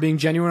those guys are being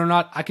genuine or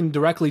not. I can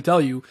directly tell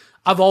you,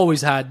 I've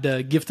always had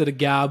the gift of the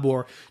gab,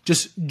 or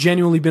just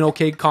genuinely been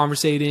okay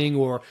conversating,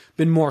 or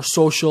been more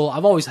social.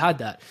 I've always had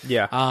that.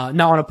 Yeah.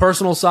 Now, on a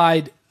personal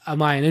side,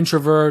 am I an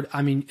introvert?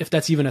 I mean, if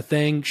that's even a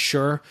thing,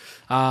 sure.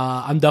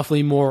 I'm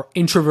definitely more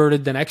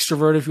introverted than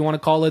extroverted, if you want to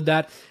call it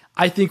that.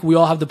 I think we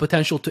all have the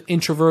potential to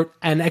introvert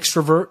and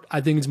extrovert. I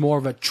think it's more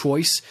of a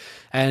choice,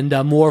 and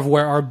more of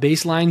where our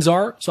baselines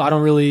are. So I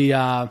don't really,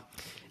 I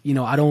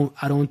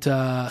don't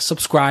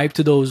subscribe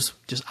to those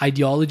just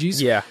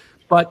ideologies. Yeah.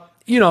 But,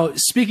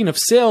 speaking of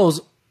sales,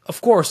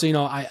 of course,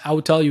 I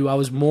would tell you I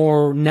was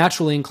more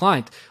naturally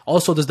inclined.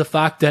 Also, does the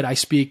fact that I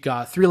speak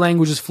 3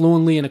 languages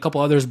fluently and a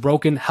couple others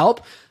broken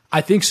help?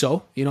 I think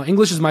so.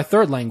 English is my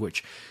 3rd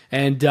language,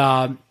 and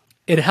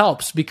it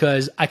helps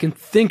because I can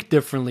think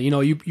differently.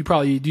 You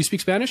probably, do you speak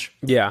Spanish?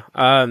 Yeah.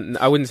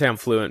 I wouldn't say I'm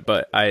fluent,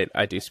 but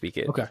I do speak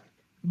it. Okay.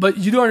 But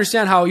you do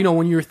understand how,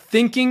 when you're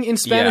thinking in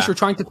Spanish or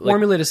trying to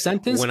formulate a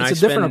sentence,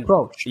 it's a different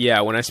approach. Yeah,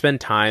 when I spend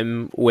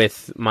time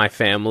with my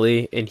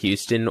family in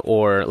Houston,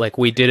 or like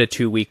we did a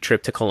 2-week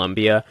trip to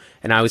Colombia,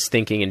 and I was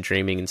thinking and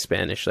dreaming in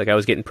Spanish. Like, I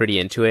was getting pretty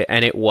into it,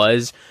 and it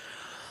was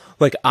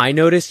like, I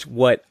noticed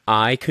what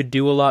I could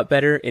do a lot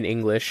better in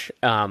English.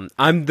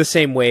 I'm the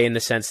same way in the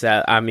sense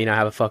that, I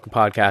have a fucking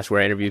podcast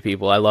where I interview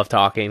people. I love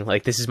talking.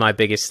 Like, this is my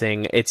biggest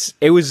thing.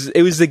 It was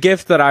the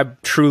gift that I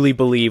truly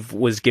believe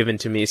was given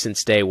to me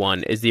since day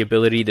one, is the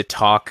ability to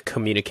talk,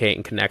 communicate,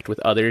 and connect with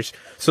others.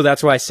 So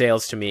that's why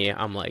sales, to me,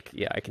 I'm like,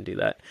 yeah, I can do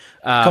that.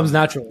 Comes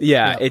naturally.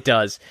 Yeah, it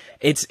does.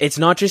 It's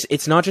not just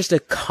a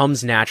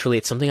comes naturally.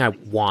 It's something I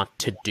want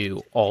to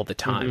do all the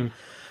time.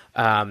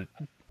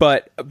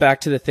 But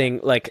back to the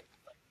thing, like,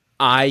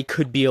 I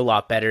could be a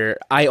lot better.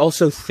 I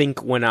also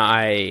think when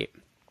I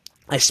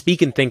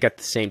speak and think at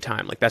the same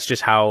time. Like, that's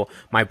just how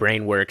my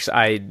brain works.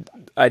 I'd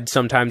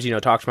sometimes,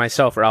 talk to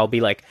myself, or I'll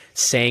be like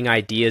saying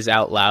ideas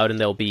out loud and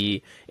they'll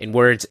be in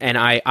words. And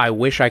I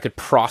wish I could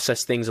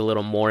process things a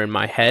little more in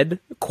my head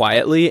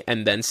quietly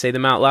and then say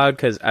them out loud.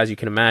 'Cause as you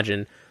can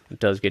imagine, it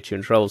does get you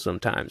in trouble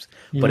sometimes.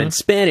 Mm-hmm. But in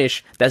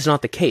Spanish, that's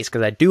not the case,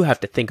 because I do have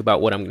to think about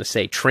what I'm going to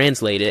say,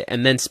 translate it,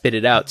 and then spit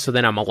it out. So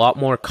then I'm a lot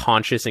more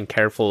conscious and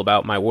careful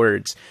about my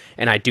words.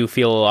 And I do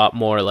feel a lot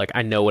more like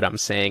I know what I'm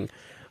saying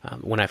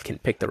when I can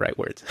pick the right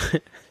words.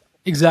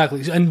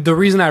 Exactly. And the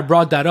reason I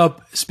brought that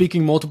up,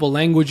 speaking multiple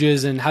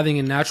languages and having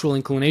a natural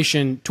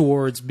inclination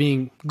towards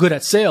being good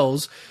at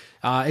sales,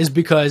 is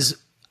because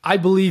I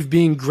believe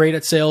being great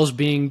at sales,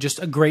 being just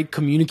a great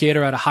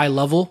communicator at a high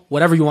level,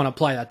 whatever you want to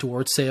apply that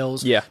towards,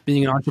 sales,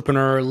 being an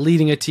entrepreneur,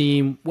 leading a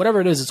team, whatever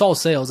it is, it's all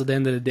sales at the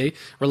end of the day,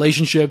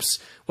 relationships,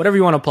 whatever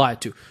you want to apply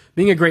it to.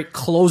 Being a great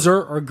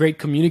closer or a great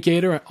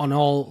communicator on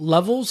all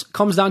levels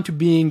comes down to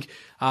being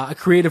a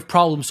creative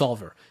problem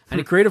solver.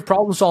 And a creative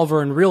problem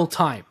solver in real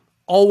time,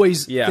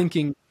 always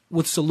thinking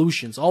with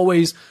solutions,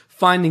 always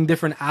finding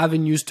different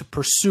avenues to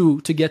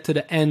pursue to get to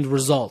the end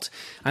result.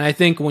 And I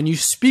think when you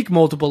speak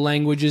multiple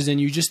languages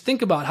and you just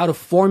think about how to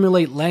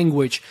formulate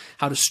language,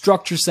 how to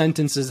structure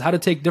sentences, how to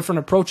take different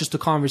approaches to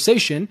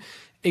conversation,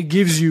 it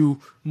gives you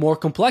more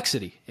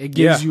complexity. It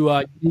gives you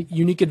a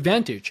unique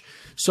advantage.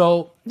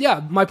 So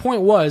yeah, my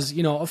point was,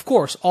 of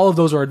course, all of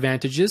those are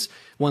advantages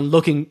when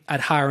looking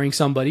at hiring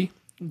somebody,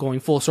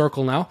 going full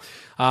circle now.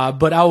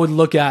 But I would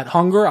look at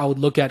hunger, I would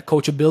look at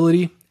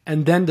coachability,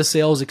 and then the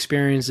sales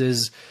experience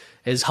is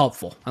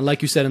helpful. And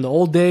like you said, in the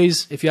old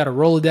days, if you had a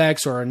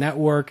Rolodex or a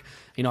network,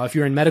 if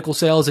you're in medical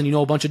sales and you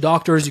know a bunch of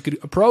doctors you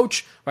could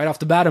approach right off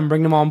the bat and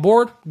bring them on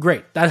board,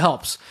 great, that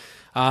helps.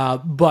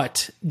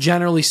 But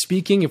generally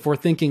speaking, if we're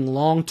thinking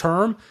long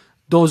term,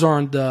 those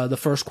aren't the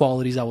first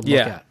qualities I would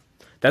look at.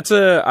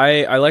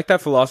 I like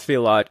that philosophy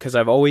a lot, because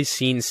I've always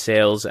seen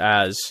sales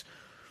as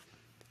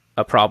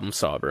a problem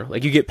solver.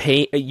 Like, you get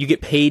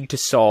paid to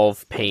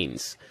solve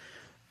pains.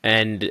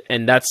 And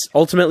that's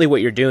ultimately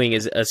what you're doing,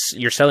 is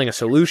you're selling a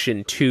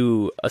solution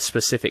to a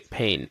specific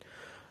pain.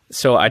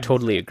 So I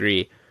totally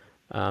agree.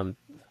 So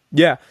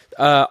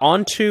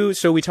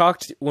we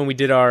talked when we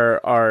did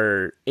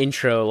our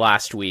intro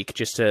last week,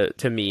 just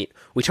to meet,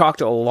 we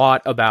talked a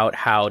lot about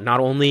how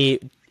not only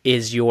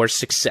is your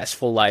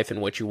successful life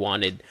and what you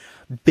wanted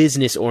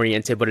business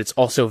oriented, but it's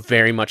also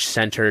very much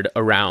centered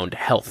around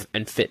health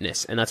and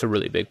fitness. And that's a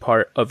really big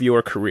part of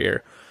your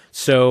career.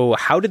 So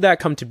how did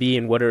that come to be,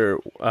 and what are,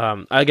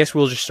 I guess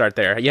we'll just start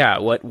there. Yeah.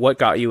 What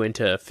got you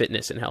into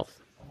fitness and health?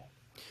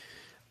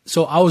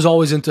 so I was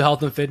always into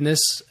health and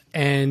fitness.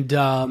 And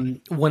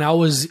when I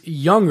was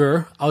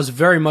younger, I was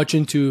very much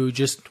into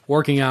just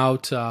working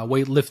out,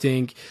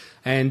 weightlifting.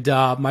 And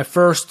my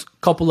first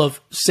couple of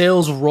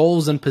sales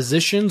roles and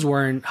positions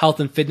were in health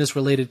and fitness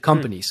related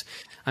companies.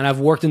 And I've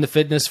worked in the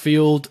fitness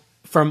field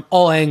from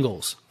all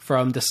angles,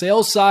 from the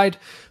sales side,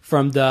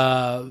 from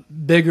the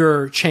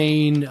bigger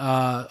chain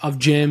of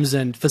gyms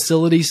and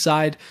facilities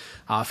side,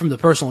 from the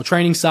personal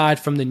training side,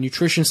 from the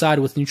nutrition side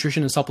with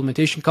nutrition and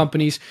supplementation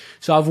companies.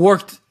 So I've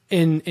worked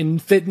in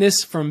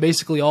fitness from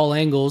basically all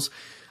angles.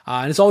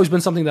 And it's always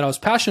been something that I was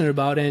passionate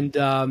about. And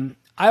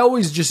I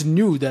always just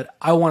knew that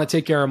I want to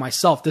take care of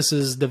myself. This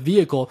is the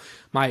vehicle.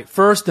 My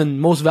first and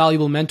most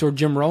valuable mentor,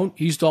 Jim Rohn,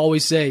 he used to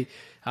always say,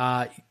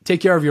 take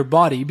care of your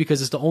body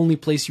because it's the only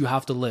place you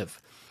have to live,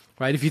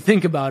 right? If you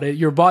think about it,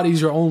 your body is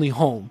your only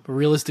home,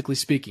 realistically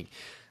speaking.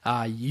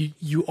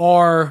 You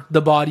are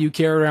the body you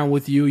carry around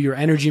with you. Your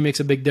energy makes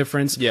a big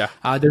difference. Yeah.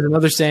 There's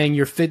another saying,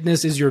 your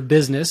fitness is your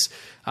business.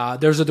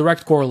 There's a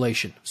direct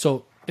correlation.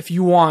 So if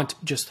you want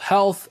just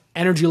health,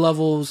 energy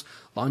levels,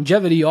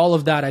 longevity, all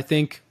of that, I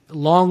think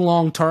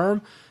long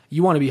term,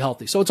 you want to be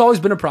healthy. So it's always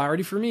been a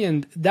priority for me.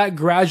 And that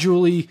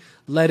gradually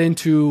led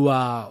into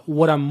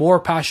what I'm more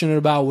passionate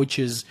about, which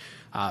is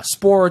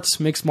sports,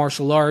 mixed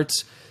martial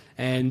arts,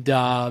 and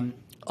a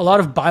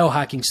lot of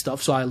biohacking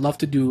stuff. So I love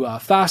to do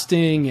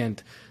fasting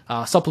and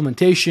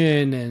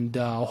supplementation and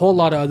a whole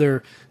lot of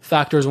other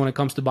factors when it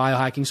comes to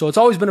biohacking. So it's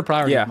always been a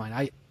priority of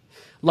mine.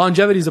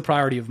 Longevity is a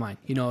priority of mine.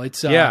 You know,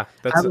 it's I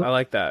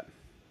like that.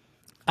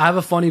 I have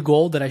a funny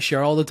goal that I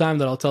share all the time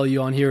that I'll tell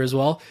you on here as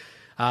well.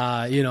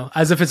 You know,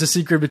 as if it's a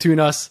secret between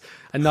us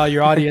and not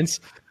your audience.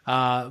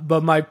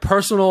 But my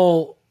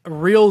personal,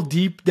 real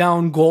deep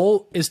down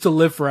goal is to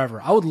live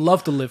forever. I would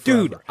love to live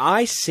forever. Dude,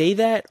 I say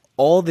that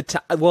all the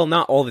time. Well,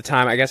 not all the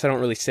time. I guess I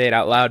don't really say it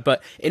out loud.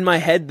 But in my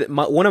head,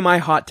 one of my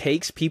hot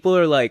takes, people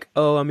are like,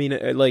 oh, I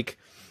mean, like,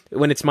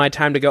 when it's my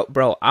time to go,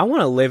 bro, I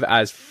want to live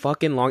as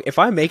fucking long. If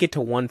I make it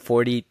to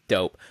 140,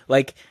 dope.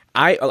 Like,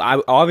 I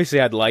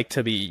obviously I'd like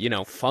to be, you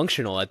know,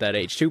 functional at that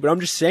age too. But I'm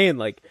just saying,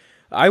 like,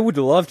 I would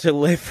love to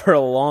live for a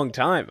long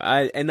time.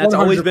 And that's 100%.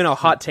 Always been a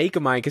hot take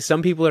of mine, because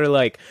some people are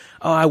like,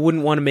 oh, I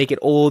wouldn't want to make it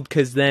old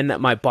because then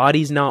my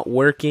body's not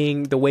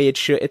working the way it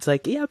should. It's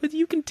like, yeah, but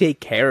you can take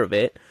care of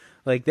it.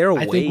 Like, there are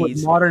ways. Think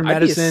with modern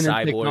medicine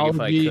I'd be a cyborg and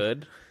technology, if I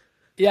could.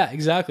 Yeah,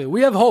 exactly.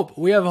 We have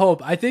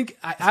hope. I think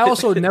I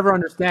also never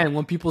understand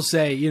when people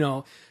say, you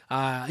know,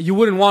 you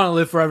wouldn't want to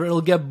live forever.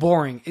 It'll get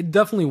boring. It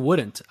definitely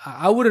wouldn't.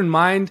 I wouldn't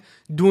mind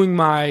doing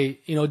my,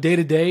 you know, day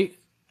to day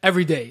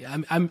every day.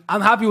 I'm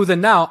happy with it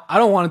now. I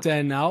don't want it to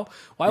end now.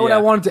 Why would I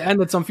want it to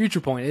end at some future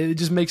point? It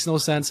just makes no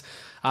sense.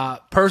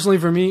 Personally,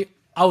 for me,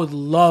 I would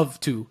love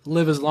to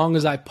live as long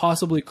as I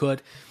possibly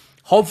could.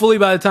 Hopefully,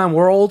 by the time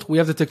we're old, we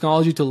have the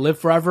technology to live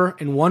forever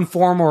in one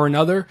form or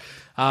another.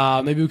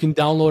 Maybe we can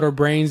download our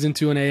brains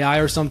into an AI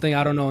or something.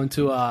 I don't know,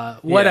 into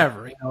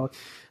whatever. You know,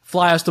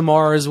 fly us to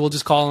Mars. We'll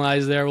just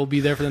colonize there. We'll be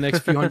there for the next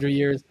few hundred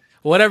years.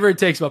 Whatever it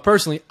takes. But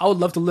personally, I would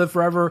love to live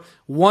forever.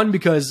 One,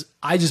 because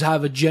I just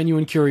have a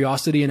genuine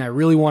curiosity and I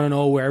really want to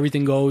know where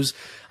everything goes.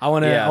 I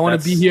want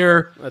to be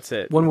here. That's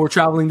it. When we're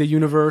traveling the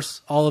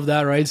universe, all of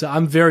that, right? So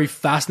I'm very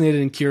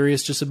fascinated and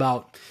curious just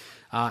about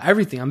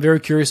everything. I'm very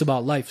curious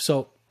about life.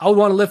 So I would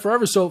want to live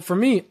forever. So for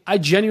me, I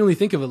genuinely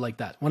think of it like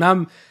that. When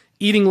I'm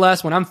eating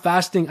less, when I'm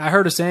fasting, I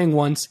heard a saying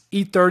once,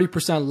 eat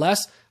 30%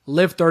 less,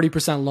 live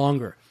 30%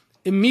 longer.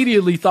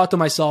 Immediately thought to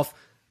myself,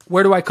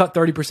 where do I cut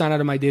 30% out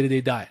of my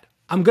day-to-day diet?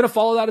 I'm going to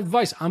follow that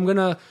advice. I'm going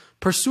to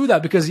pursue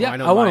that because, I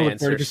want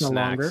to live 30%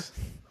 longer.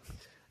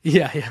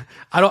 Yeah.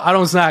 I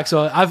don't snack.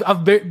 So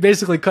I've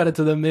basically cut it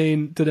to the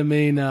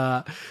main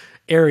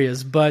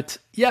areas. But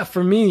yeah,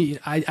 for me,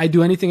 I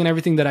do anything and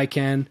everything that I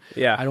can.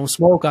 Yeah. I don't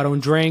smoke. I don't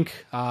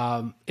drink.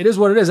 It is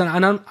what it is.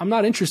 And I'm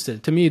not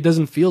interested. To me, it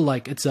doesn't feel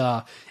like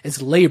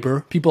it's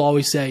labor. People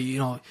always say, you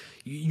know,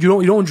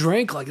 you don't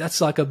drink. Like,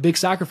 that's like a big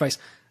sacrifice.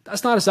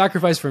 That's not a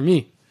sacrifice for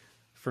me.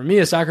 For me,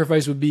 a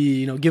sacrifice would be,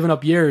 you know, giving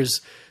up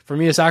years. For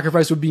me, a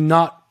sacrifice would be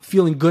not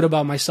feeling good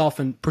about myself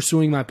and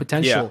pursuing my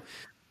potential,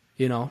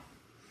 you know?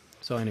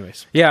 So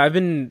anyways. Yeah,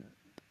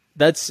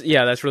 that's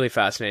really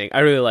fascinating. I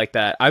really like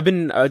that. I've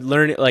been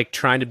learning, like,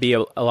 trying to be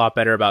a lot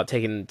better about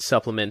taking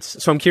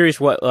supplements. So I'm curious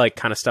what, like,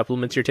 kind of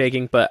supplements you're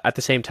taking, but at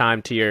the same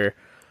time, to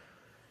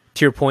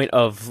your point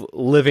of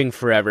living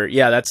forever.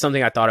 Yeah, that's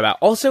something I thought about.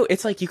 Also,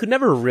 it's like you could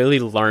never really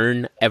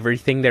learn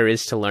everything there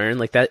is to learn.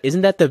 Like, that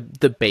isn't that the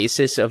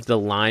basis of the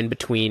line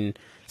between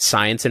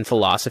science and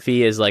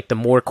philosophy, is like the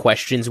more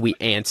questions we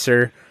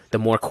answer, the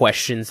more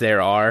questions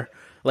there are.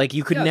 Like,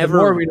 you could never.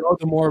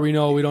 The more we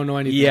know, we don't know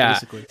anything. Yeah.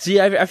 Basically.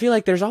 See, I feel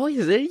like there's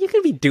always, you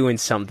could be doing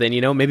something,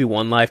 you know, maybe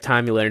one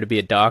lifetime you learn to be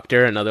a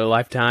doctor, another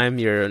lifetime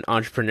you're an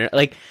entrepreneur.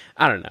 Like,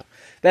 I don't know.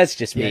 That's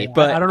just me.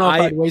 But I don't know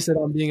if I'd waste it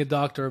on being a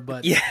doctor,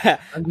 but yeah,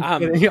 all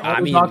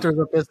the doctors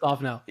are pissed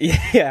off now.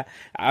 Yeah.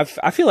 I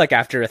feel like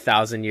after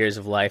 1,000 years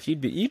of life,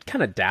 you'd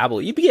kind of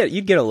dabble. You'd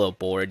get a little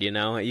bored, you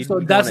know.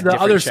 So that's the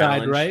other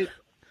side, right?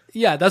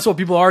 Yeah, that's what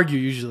people argue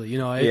usually. You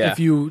know, Yeah. if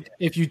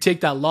you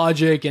take that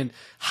logic and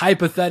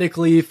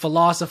hypothetically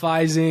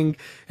philosophizing,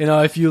 you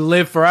know, if you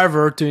live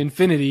forever to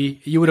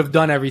infinity, you would have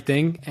done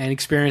everything and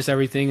experienced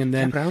everything, and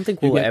then But I don't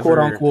think you we'll get, ever, quote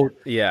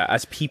unquote,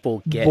 as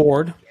people get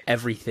bored.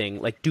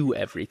 everything, like do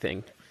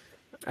everything.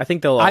 I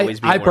think there'll always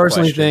be I more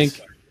personally questions.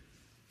 think,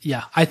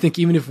 yeah, I think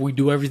even if we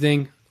do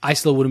everything, I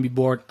still wouldn't be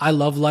bored. I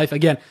love life.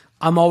 Again,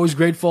 I'm always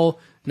grateful,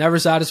 never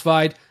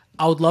satisfied.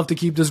 I would love to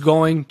keep this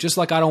going. Just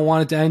like I don't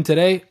want it to end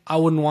today, I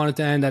wouldn't want it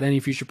to end at any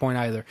future point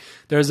either.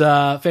 There's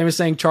a famous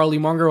saying, Charlie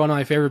Munger, one of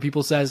my favorite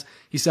people, says,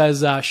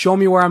 show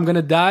me where I'm going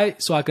to die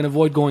so I can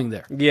avoid going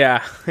there.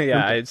 Yeah,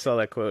 I saw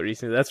that quote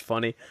recently. That's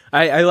funny.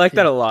 I like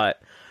that a lot.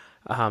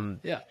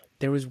 Yeah.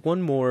 There was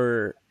one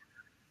more.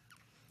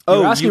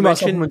 You're asking you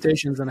about mentioned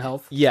supplementations and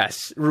health.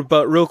 yes,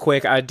 but real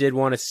quick, I did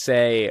want to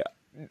say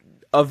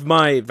of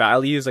my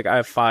values, like I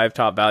have 5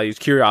 top values.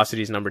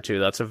 Curiosity is number 2.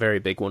 That's a very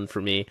big one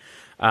for me.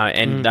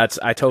 And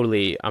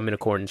I'm in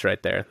accordance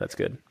right there. That's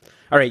good.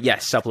 All right.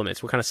 Yes.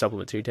 Supplements. What kind of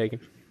supplements are you taking?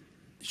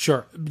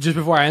 Sure. Just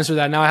before I answer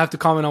that, now I have to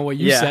comment on what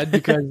you said,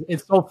 because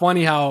it's so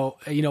funny how,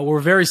 you know, we're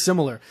very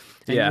similar.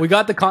 And we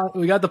got the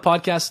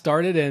podcast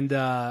started,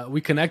 and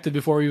we connected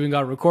before we even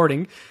got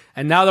recording.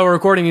 And now that we're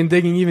recording and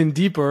digging even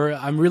deeper,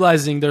 I'm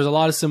realizing there's a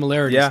lot of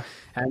similarities. Yeah.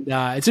 And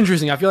it's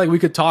interesting. I feel like we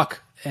could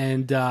talk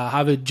and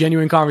have a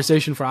genuine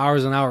conversation for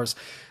hours and hours.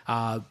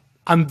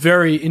 I'm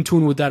very in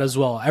tune with that as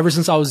well. Ever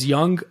since I was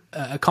young,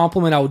 a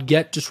compliment I would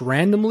get just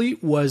randomly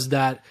was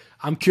that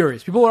I'm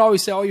curious. People would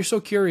always say, "Oh, you're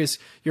so curious.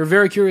 You're a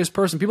very curious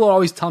person." People would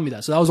always tell me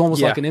that. So that was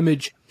almost like an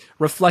image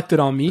reflected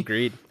on me.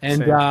 Agreed.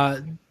 And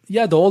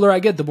the older I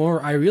get, the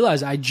more I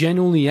realize I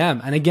genuinely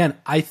am. And again,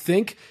 I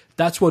think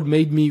that's what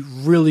made me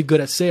really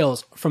good at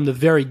sales from the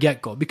very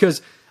get-go.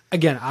 Because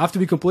again, I have to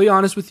be completely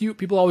honest with you.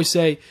 People always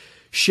say,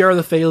 share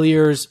the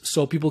failures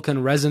so people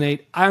can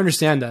resonate. I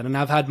understand that, and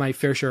I've had my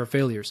fair share of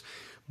failures.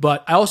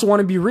 But I also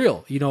want to be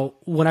real. You know,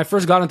 when I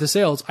first got into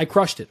sales, I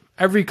crushed it.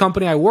 Every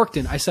company I worked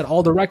in, I set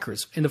all the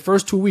records. In the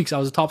first 2 weeks, I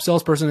was a top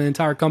salesperson in the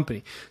entire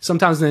company,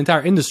 sometimes in the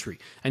entire industry.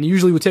 And it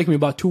usually would take me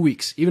about 2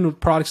 weeks, even with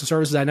products and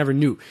services I never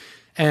knew.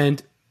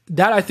 And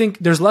that, I think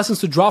there's lessons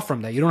to draw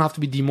from that. You don't have to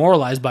be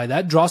demoralized by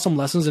that. Draw some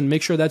lessons and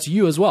make sure that's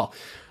you as well.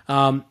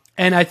 And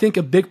I think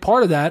a big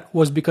part of that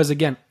was because,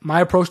 again,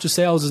 my approach to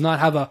sales is not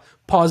have a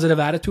positive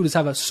attitude, it's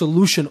have a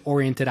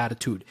solution-oriented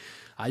attitude.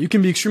 You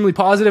can be extremely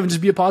positive and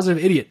just be a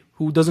positive idiot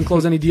who doesn't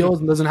close any deals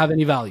and doesn't have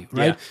any value,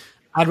 right? Yeah.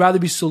 I'd rather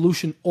be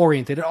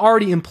solution-oriented. It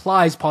already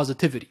implies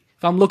positivity.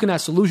 If I'm looking at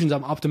solutions,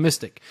 I'm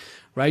optimistic,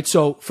 right?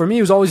 So for me,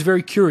 it was always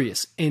very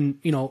curious in,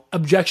 you know,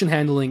 objection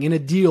handling in a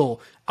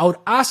deal. I would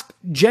ask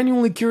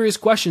genuinely curious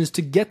questions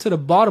to get to the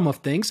bottom of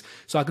things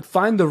so I could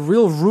find the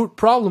real root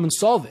problem and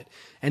solve it.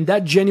 And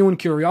that genuine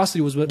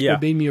curiosity was what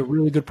made me a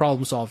really good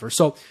problem solver.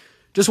 So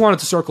just wanted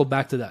to circle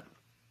back to that.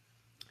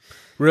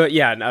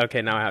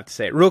 Okay, now I have to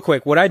say it. Real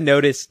quick, what I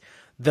noticed,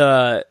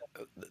 the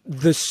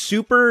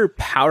super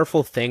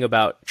powerful thing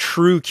about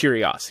true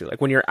curiosity,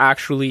 like when you're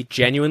actually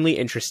genuinely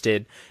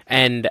interested,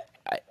 and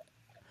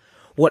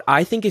what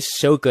I think is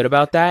so good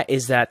about that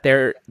is that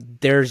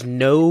there's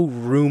no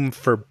room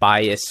for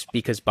bias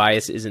because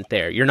bias isn't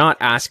there. You're not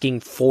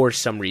asking for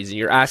some reason.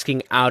 You're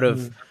asking out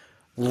of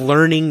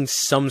learning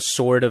some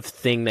sort of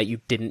thing that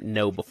you didn't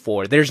know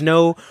before. There's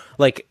no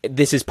like,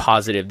 this is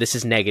positive, this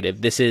is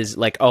negative, this is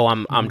like, oh,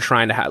 I'm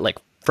trying to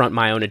front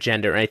my own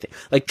agenda or anything.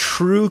 Like,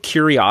 true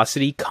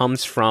curiosity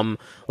comes from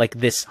like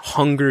this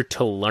hunger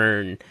to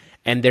learn,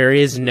 and there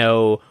is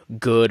no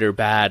good or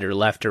bad or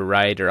left or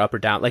right or up or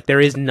down. Like,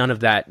 there is none of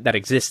that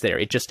exists there.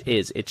 It just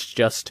is. It's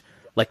just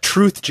like,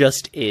 truth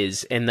just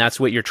is, and that's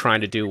what you're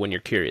trying to do when you're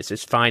curious,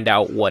 is find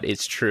out what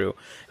is true.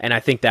 And I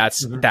think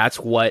that's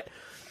what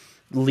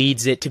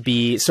leads it to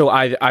be. So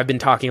I've been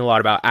talking a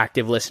lot about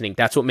active listening.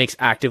 That's what makes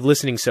active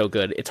listening so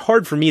good. It's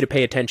hard for me to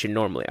pay attention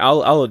normally.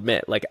 I'll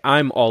admit, like,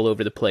 I'm all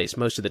over the place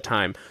most of the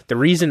time. The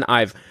reason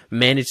I've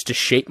managed to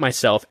shape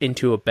myself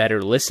into a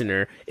better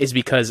listener is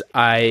because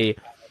I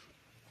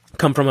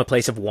come from a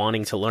place of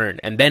wanting to learn,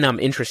 and then I'm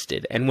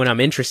interested. And when I'm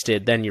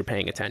interested, then you're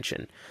paying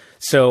attention.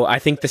 So I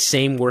think the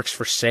same works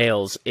for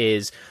sales,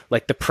 is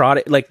like the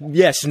product, like,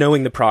 yes,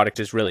 knowing the product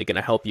is really going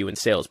to help you in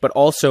sales, but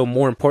also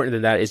more important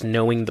than that is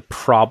knowing the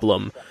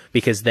problem,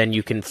 because then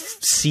you can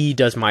see,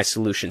 does my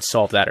solution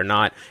solve that or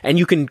not? And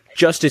you can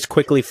just as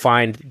quickly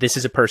find, this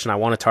is a person I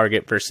want to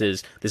target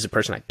versus this is a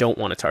person I don't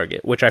want to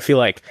target, which I feel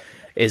like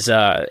is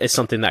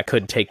something that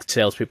could take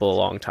salespeople a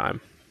long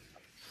time.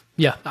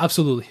 Yeah,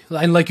 absolutely.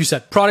 And like you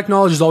said, product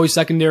knowledge is always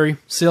secondary.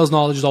 Sales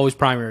knowledge is always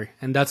primary.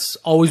 And that's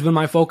always been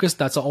my focus.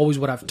 That's always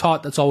what I've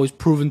taught. That's always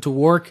proven to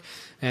work.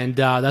 And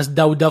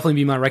that would definitely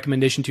be my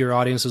recommendation to your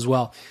audience as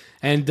well.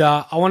 And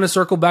I want to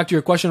circle back to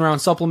your question around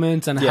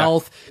supplements and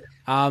health.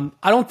 I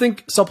don't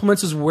think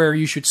supplements is where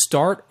you should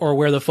start or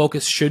where the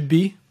focus should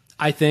be.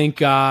 I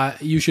think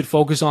you should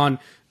focus on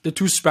the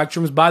two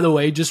spectrums. By the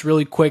way, just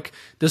really quick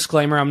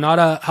disclaimer, I'm not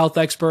a health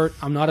expert.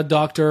 I'm not a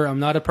doctor. I'm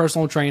not a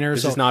personal trainer.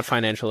 This is not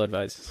financial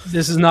advice.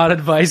 This is not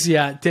advice.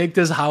 Yeah. Take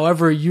this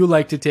however you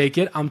like to take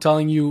it. I'm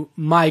telling you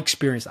my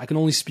experience. I can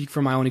only speak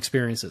from my own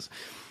experiences.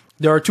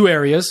 there are two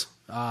areas,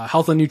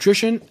 health and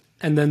nutrition,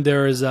 and then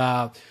there is,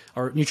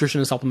 or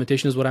nutrition and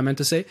supplementation is what I meant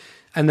to say.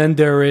 And then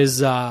there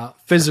is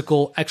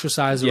physical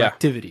exercise or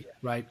activity,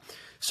 right?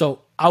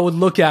 So I would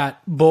look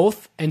at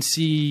both and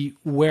see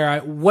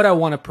what I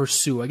want to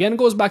pursue. Again, it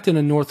goes back to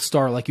the North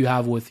Star like you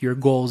have with your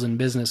goals in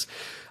business.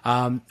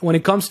 When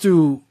it comes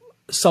to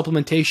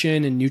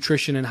supplementation and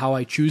nutrition and how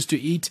I choose to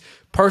eat,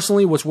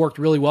 personally, what's worked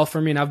really well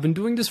for me, and I've been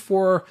doing this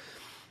for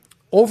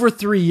over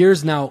 3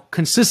 years now,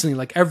 consistently,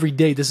 like every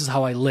day, this is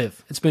how I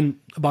live. It's been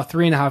about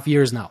 3.5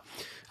 years now,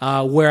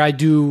 where I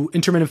do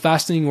intermittent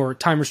fasting or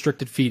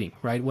time-restricted feeding,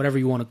 right? Whatever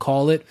you want to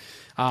call it.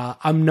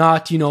 I'm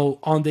not,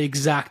 on the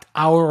exact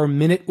hour or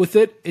minute with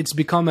it. It's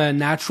become a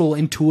natural,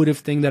 intuitive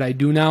thing that I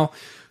do now.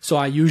 So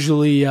I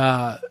usually,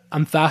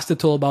 I'm fasted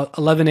till about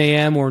 11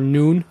 a.m. or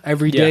noon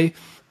every day.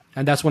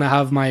 And that's when I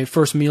have my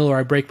first meal or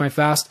I break my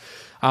fast.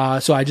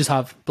 So I just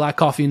have black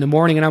coffee in the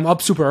morning, and I'm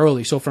up super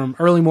early. So from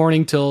early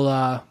morning till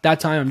that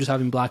time, I'm just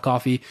having black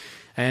coffee.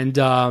 And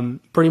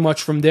pretty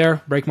much from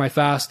there, break my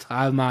fast.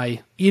 I have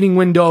my eating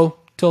window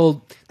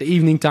till the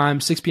evening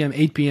time, 6 p.m.,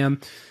 8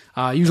 p.m.,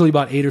 usually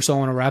about 8 or so. I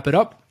want to wrap it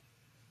up.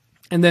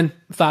 And then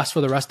fast for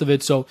the rest of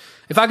it. So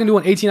if I can do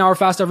an 18-hour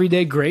fast every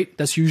day, great.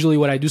 That's usually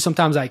what I do.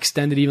 Sometimes I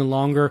extend it even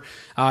longer.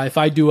 If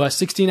I do a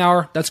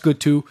 16-hour, that's good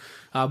too.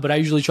 But I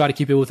usually try to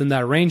keep it within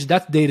that range.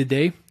 That's day to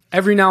day.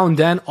 Every now and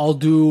then I'll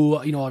do,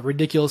 a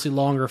ridiculously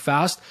longer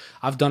fast.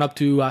 I've done up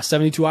to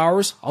 72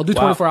 hours. I'll do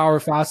 24-hour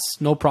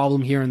fasts, no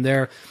problem here and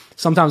there.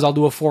 Sometimes I'll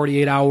do a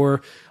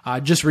 48-hour.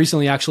 Just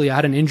recently, actually, I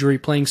had an injury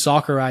playing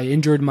soccer. I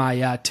injured my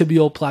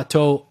tibial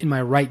plateau in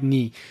my right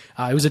knee.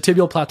 It was a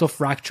tibial plateau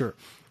fracture.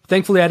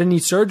 Thankfully, I didn't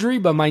need surgery,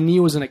 but my knee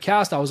was in a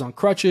cast. I was on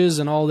crutches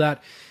and all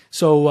that.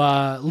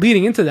 So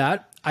leading into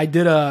that, I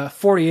did a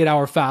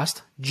 48-hour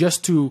fast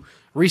just to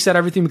reset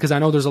everything, because I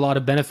know there's a lot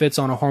of benefits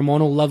on a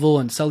hormonal level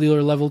and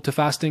cellular level to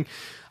fasting.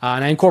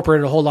 And I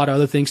incorporated a whole lot of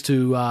other things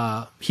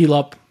to heal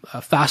up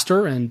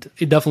faster, and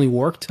it definitely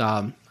worked.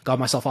 Got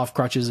myself off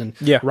crutches in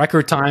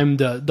record time.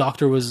 The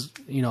doctor was,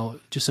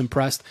 just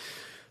impressed.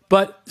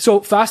 But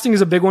so fasting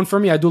is a big one for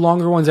me. I do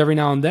longer ones every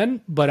now and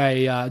then, but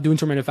I do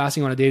intermittent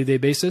fasting on a day-to-day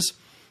basis.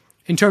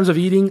 In terms of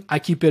eating, I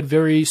keep it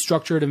very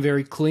structured and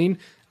very clean.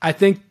 I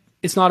think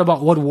it's not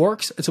about what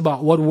works. It's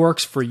about what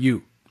works for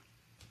you.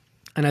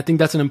 And I think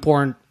that's an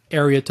important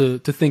area to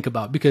think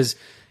about, because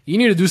you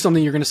need to do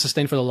something you're going to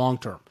sustain for the long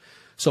term.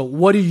 So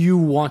what do you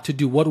want to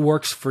do? What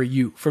works for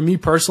you? For me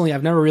personally,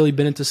 I've never really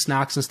been into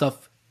snacks and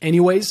stuff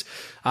anyways.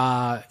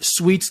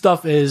 Sweet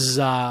stuff is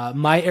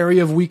my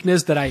area of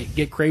weakness that I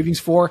get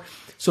cravings for.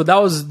 So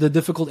that was the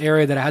difficult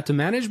area that I had to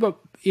manage. But,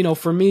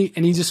 for me,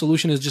 an easy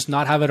solution is just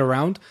not have it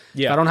around.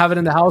 Yeah. If I don't have it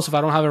in the house, if I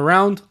don't have it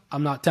around,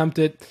 I'm not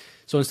tempted.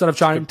 So instead of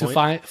trying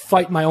to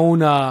fight my own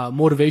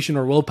motivation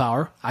or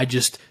willpower, I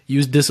just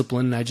use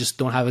discipline, and I just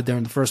don't have it there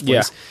in the first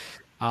place.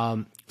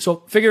 Yeah.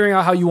 So figuring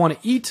out how you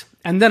want to eat,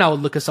 and then I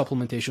would look at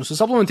supplementation. So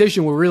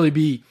supplementation will really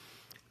be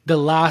the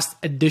last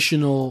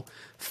additional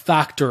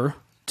factor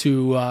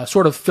to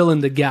sort of fill in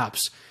the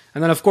gaps.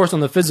 And then, of course, on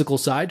the physical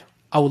side,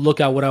 I would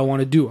look at what I want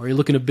to do. Are you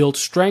looking to build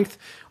strength?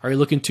 Are you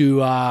looking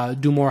to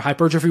do more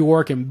hypertrophy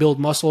work and build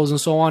muscles and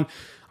so on?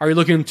 Are you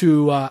looking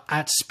to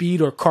add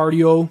speed or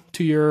cardio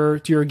to your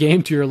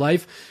game, to your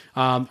life?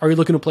 Are you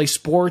looking to play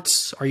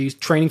sports? Are you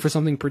training for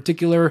something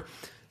particular?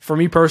 For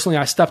me personally,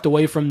 I stepped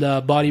away from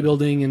the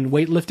bodybuilding and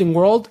weightlifting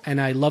world, and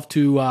I love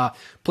to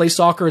play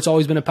soccer. It's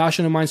always been a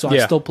passion of mine, so I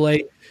still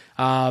play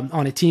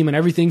on a team and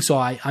everything. So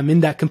I'm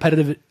in that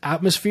competitive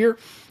atmosphere,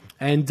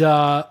 and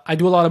I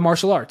do a lot of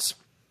martial arts.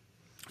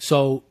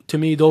 So to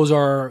me, those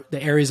are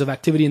the areas of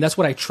activity, and that's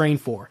what I train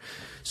for.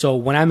 So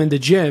when I'm in the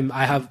gym,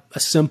 I have a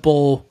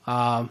simple,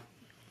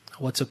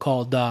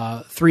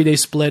 3-day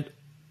split,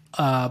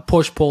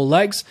 push, pull,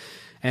 legs.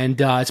 And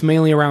it's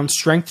mainly around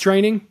strength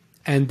training.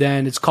 And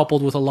then it's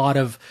coupled with a lot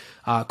of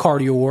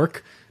cardio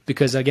work,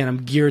 because, again,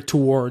 I'm geared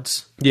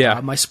towards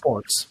my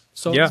sports.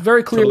 So it's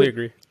very clear. Totally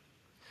agree.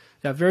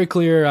 Yeah, very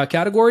clear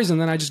categories, and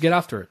then I just get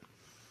after it.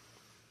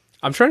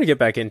 I'm trying to get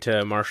back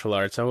into martial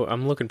arts.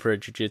 I'm looking for a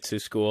jiu-jitsu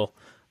school.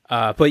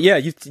 But yeah,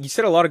 you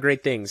said a lot of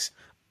great things.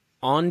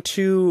 On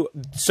to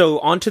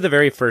the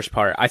very first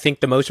part. I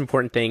think the most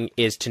important thing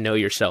is to know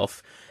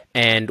yourself.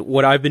 And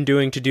what I've been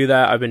doing to do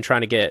that, I've been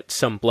trying to get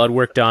some blood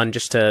work done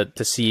just to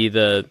see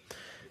the,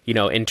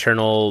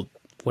 internal,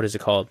 what is it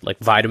called? Like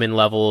vitamin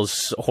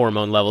levels,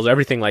 hormone levels,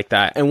 everything like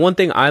that. And one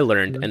thing I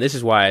learned, and this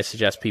is why I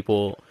suggest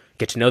people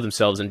get to know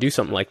themselves and do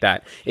something like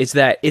that, is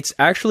that it's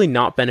actually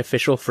not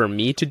beneficial for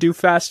me to do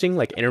fasting,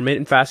 like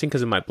intermittent fasting,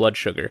 because of my blood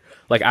sugar.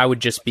 Like I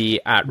would just be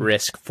at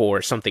risk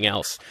for something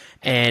else.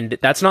 And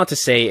that's not to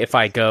say if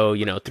I go,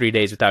 3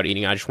 days without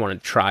eating, I just want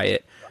to try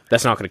it,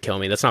 that's not going to kill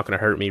me. That's not going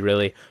to hurt me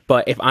really.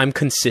 But if I'm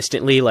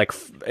consistently, like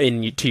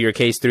to your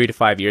case, 3 to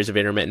 5 years of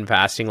intermittent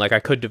fasting, like I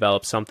could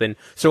develop something.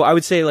 So I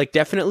would say, like,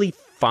 definitely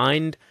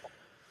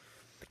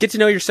get to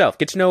know yourself,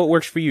 get to know what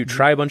works for you.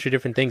 Try a bunch of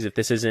different things if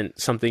this isn't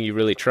something you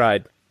really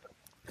tried.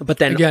 But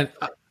then again,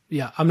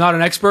 I'm not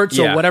an expert,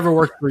 so whatever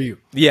works for you.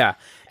 Yeah.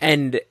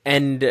 And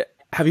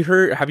have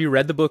you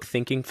read the book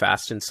Thinking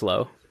Fast and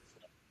Slow?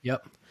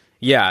 Yep.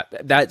 Yeah,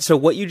 so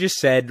what you just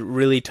said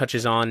really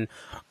touches on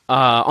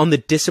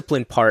the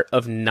discipline part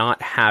of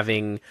not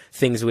having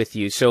things with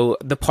you. So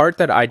the part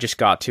that I just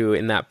got to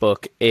in that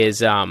book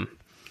is,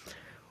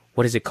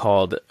 what is it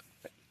called?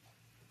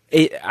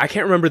 I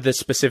can't remember the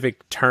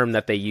specific term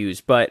that they use,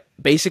 but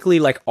basically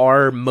like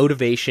our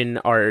motivation,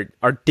 our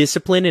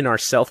discipline and our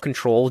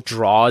self-control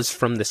draws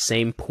from the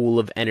same pool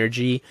of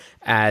energy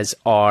as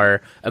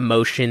our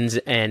emotions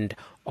and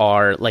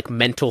our like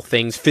mental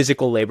things,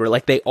 physical labor.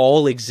 Like they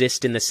all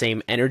exist in the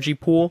same energy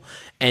pool.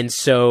 And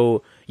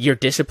so your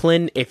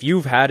discipline, if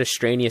you've had a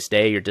strenuous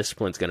day, your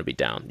discipline's going to be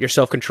down. Your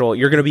self-control,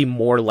 you're going to be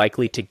more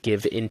likely to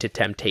give into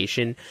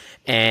temptation.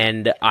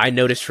 And I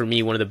noticed for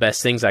me, one of the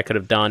best things I could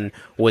have done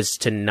was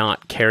to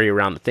not carry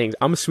around the things.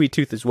 I'm a sweet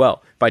tooth as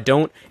well.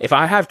 If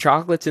I have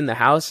chocolates in the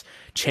house,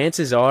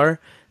 chances are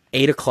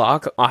 8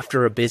 o'clock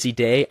after a busy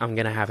day, I'm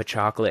going to have a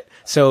chocolate.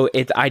 So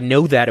I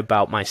know that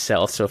about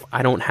myself. So if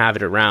I don't have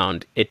it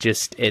around,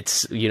 it's,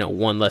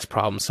 one less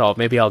problem solved.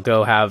 Maybe I'll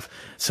go have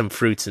some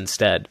fruits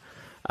instead.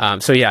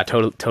 So yeah,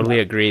 totally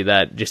agree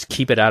that just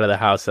keep it out of the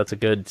house. That's a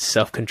good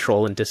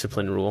self-control and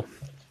discipline rule.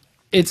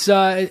 It's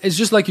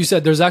just like you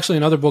said, there's actually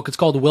another book. It's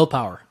called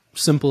Willpower.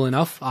 Simple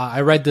enough. I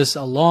read this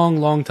a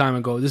long time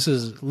ago. This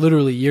is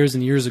literally years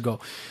and years ago.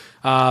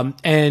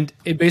 And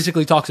it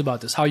basically talks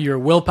about this, how your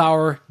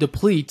willpower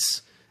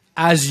depletes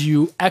as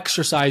you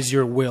exercise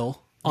your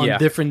will on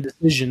different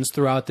decisions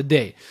throughout the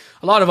day.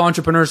 A lot of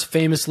entrepreneurs,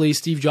 famously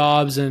Steve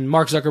Jobs and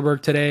Mark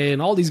Zuckerberg today,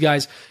 and all these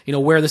guys,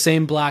 wear the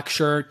same black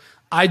shirt.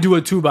 I do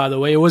it too, by the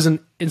way. It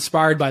wasn't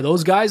inspired by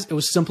those guys. It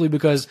was simply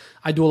because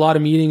I do a lot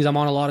of meetings. I'm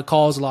on a lot of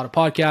calls, a lot of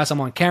podcasts.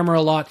 I'm on camera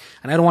a lot,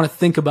 and I don't want to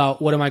think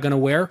about what am I going to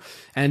wear.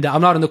 And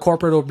I'm not in the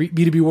corporate or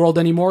B2B world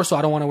anymore, so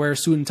I don't want to wear a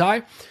suit and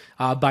tie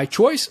by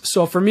choice.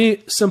 So for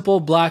me, simple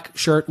black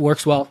shirt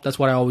works well. That's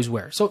what I always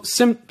wear. So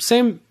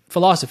same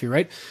philosophy,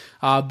 right?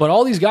 But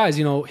all these guys,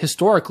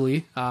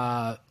 historically,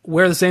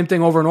 wear the same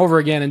thing over and over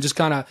again, and just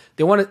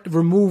they want to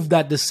remove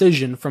that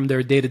decision from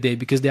their day to day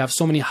because they have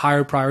so many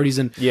higher priorities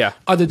and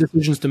other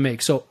decisions to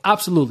make. So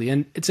absolutely.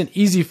 And it's an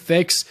easy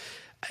fix.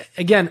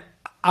 Again,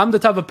 I'm the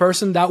type of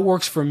person that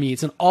works for me.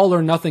 It's an all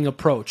or nothing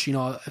approach.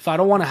 If I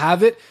don't want to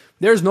have it,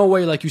 there's no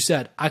way, like you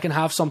said, I can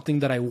have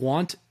something that I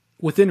want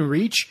within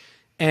reach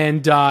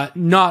and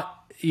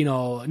not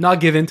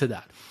give into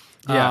that.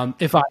 Yeah.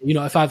 If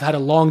I've had a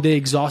long day,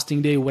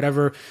 exhausting day,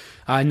 whatever,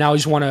 now I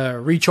just want to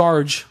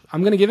recharge,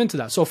 I'm going to give into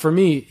that. So for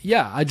me,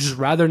 I just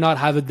rather not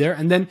have it there.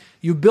 And then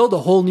you build a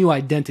whole new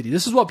identity.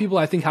 This is what people,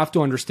 I think, have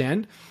to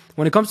understand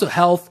when it comes to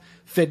health,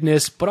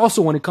 fitness, but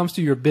also when it comes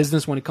to your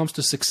business, when it comes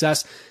to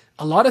success.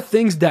 A lot of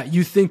things that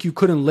you think you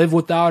couldn't live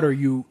without, or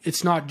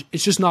it's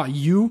just not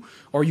you,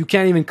 or you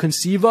can't even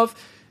conceive of.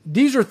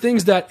 These are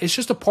things that it's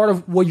just a part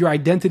of what your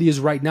identity is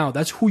right now.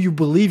 That's who you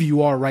believe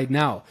you are right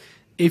now.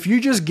 If you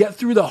just get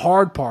through the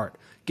hard part,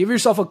 give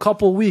yourself a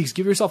couple weeks,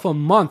 give yourself a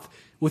month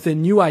with a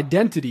new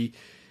identity,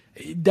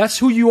 that's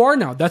who you are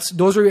now.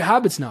 Those are your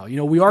habits now.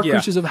 We are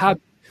creatures of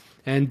habit.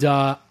 And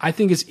I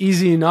think it's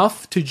easy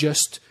enough to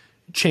just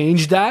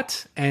change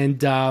that.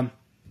 And I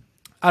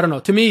don't know.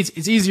 To me,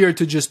 it's easier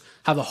to just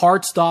have a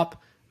hard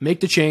stop,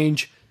 make the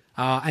change,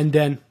 and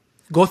then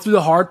go through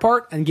the hard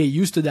part and get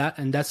used to that.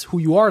 And that's who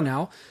you are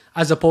now,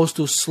 as opposed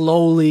to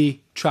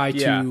slowly try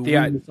to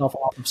wean yourself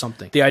off of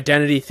something. The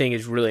identity thing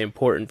is really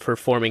important for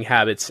forming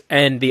habits.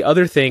 And the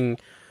other thing,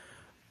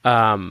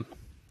 I'm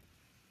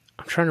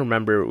trying to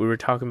remember, we were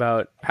talking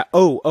about,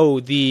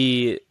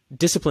 the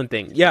discipline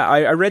thing. Yeah,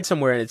 I read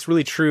somewhere, and it's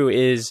really true,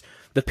 is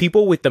the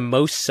people with the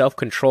most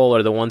self-control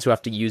are the ones who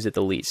have to use it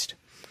the least.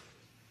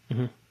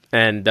 Mm-hmm.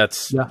 And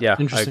that's,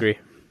 I agree.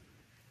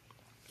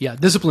 Yeah,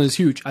 discipline is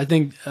huge. I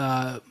think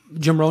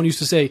Jim Rohn used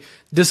to say,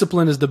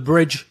 discipline is the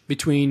bridge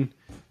between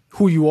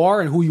who you are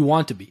and who you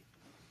want to be.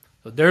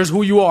 So there's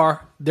who you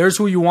are, there's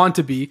who you want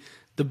to be.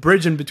 The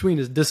bridge in between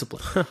is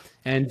discipline.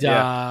 And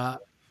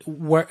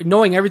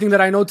knowing everything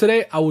that I know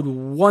today, I would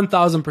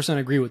 1,000%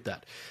 agree with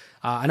that.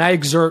 And I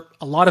exert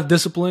a lot of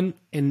discipline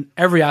in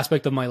every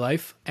aspect of my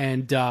life.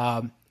 And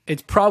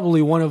it's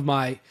probably one of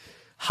my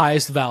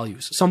highest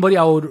values. Somebody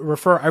I would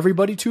refer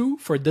everybody to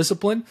for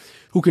discipline,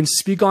 who can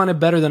speak on it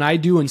better than I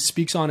do and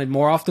speaks on it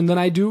more often than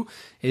I do,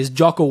 is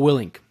Jocko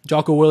Willink.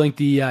 Jocko Willink,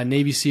 the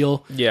Navy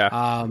SEAL.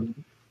 Yeah.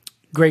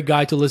 Great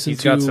guy to listen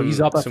to. He's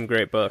got some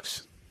great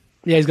books.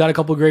 Yeah, he's got a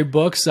couple of great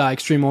books,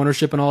 Extreme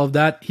Ownership and all of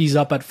that. He's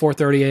up at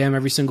 4:30 a.m.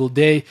 every single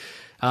day.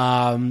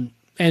 And,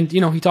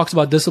 he talks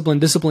about discipline.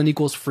 Discipline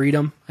equals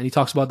freedom. And he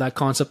talks about that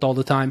concept all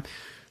the time.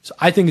 So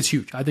I think it's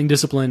huge. I think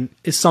discipline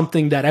is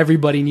something that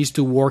everybody needs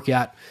to work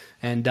at,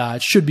 and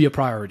it should be a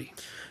priority.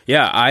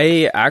 Yeah,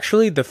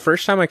 the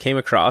first time I came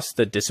across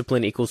the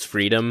discipline equals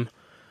freedom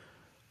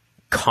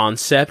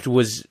concept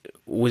was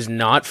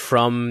not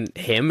from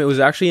him. It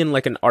was actually in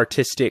like an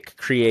artistic,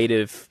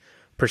 creative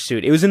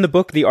pursuit. It was in the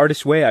book The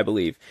Artist's Way, I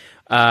believe.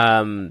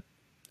 Or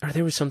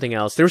there was something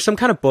else. There was some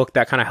kind of book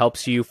that kind of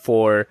helps you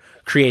for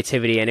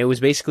creativity, and it was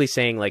basically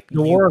saying like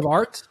The War of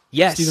Art.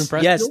 Yes,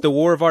 The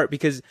War of Art,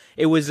 because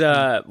it was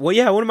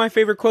one of my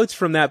favorite quotes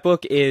from that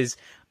book is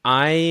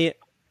I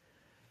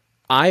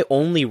I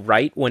only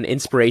write when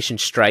inspiration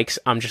strikes.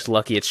 I'm just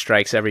lucky it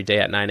strikes every day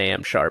at 9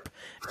 a.m. sharp.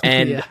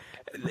 And Yeah.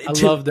 I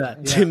love that.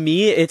 Yeah. To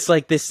me, it's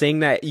like this thing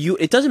that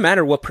it doesn't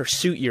matter what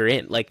pursuit you're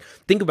in. Like,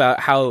 think about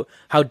how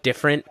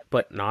different,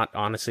 but not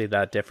honestly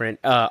that different,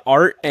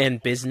 art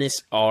and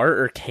business are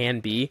or can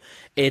be.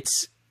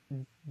 It's,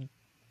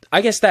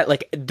 I guess that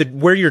like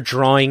where you're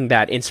drawing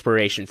that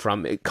inspiration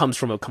from, it comes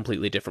from a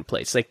completely different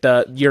place. Like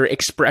your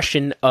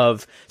expression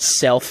of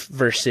self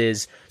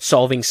versus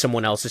solving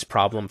someone else's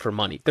problem for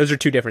money. Those are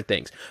two different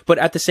things. But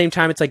at the same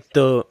time, it's like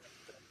the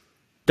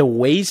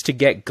ways to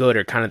get good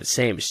are kind of the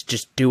same.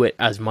 Just do it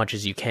as much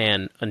as you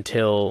can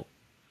until,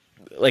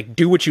 like,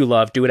 do what you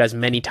love, do it as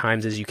many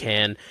times as you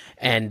can.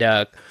 And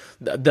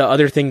the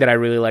other thing that I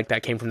really liked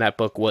that came from that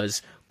book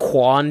was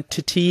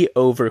quantity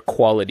over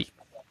quality.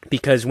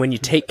 Because when you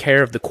take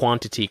care of the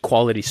quantity,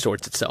 quality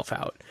sorts itself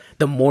out.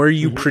 The more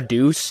you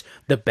produce,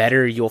 the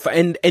better you'll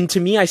find. And to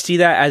me, I see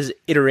that as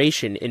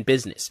iteration in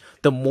business.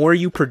 The more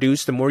you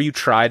produce, the more you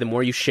try, the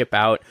more you ship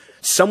out,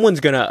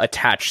 someone's going to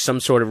attach some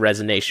sort of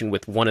resonation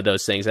with one of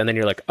those things. And then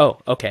you're like, oh,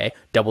 okay,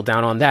 double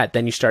down on that.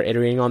 Then you start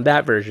iterating on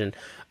that version.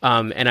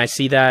 And I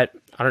see that,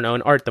 I don't know,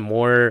 in art, the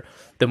more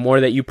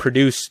that you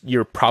produce,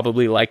 you're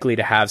probably likely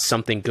to have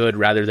something good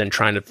rather than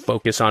trying to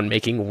focus on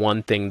making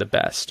one thing the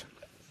best.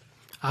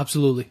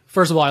 Absolutely.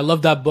 First of all, I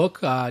love that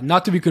book.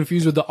 Not to be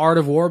confused with The Art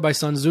of War by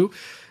Sun Tzu.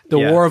 The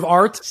War of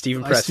Art.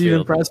 Stephen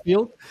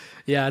Pressfield.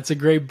 Yeah, it's a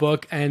great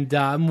book, and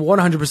I'm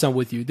 100%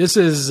 with you. This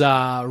is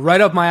right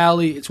up my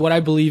alley. It's what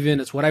I believe in.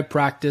 It's what I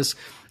practice.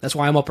 That's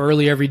why I'm up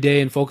early every day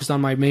and focused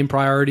on my main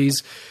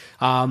priorities.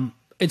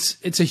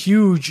 It's a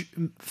huge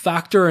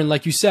factor, and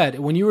like you said,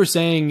 when you were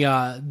saying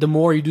the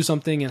more you do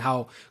something and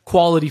how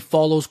quality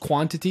follows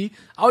quantity,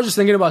 I was just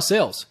thinking about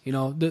sales. You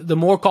know, the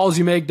more calls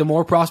you make, the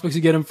more prospects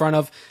you get in front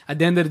of. At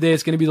the end of the day,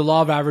 it's going to be the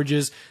law of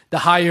averages. The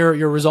higher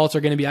your results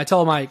are going to be. I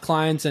tell my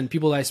clients and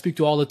people that I speak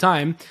to all the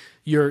time,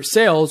 your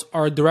sales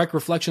are a direct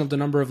reflection of the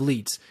number of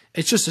leads.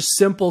 It's just a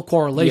simple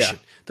correlation.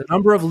 Yeah. The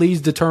number of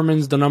leads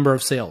determines the number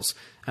of sales.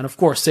 And of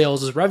course,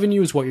 sales is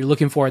revenue, is what you're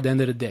looking for at the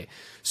end of the day.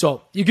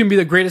 So you can be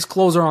the greatest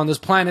closer on this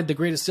planet, the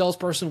greatest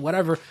salesperson,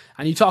 whatever,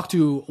 and you talk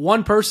to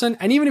one person,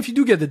 and even if you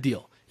do get the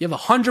deal, you have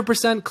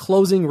 100%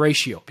 closing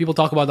ratio. People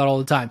talk about that all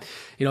the time.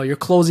 You know, your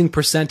closing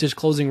percentage,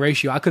 closing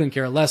ratio, I couldn't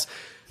care less.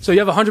 So you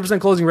have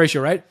 100% closing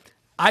ratio, right?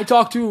 I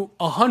talk to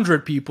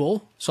 100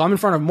 people, so I'm in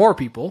front of more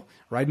people,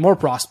 right? More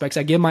prospects.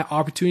 I give my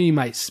opportunity,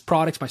 my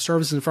products, my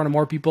services in front of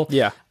more people.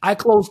 Yeah. I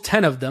close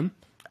 10 of them.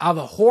 I have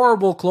a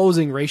horrible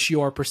closing ratio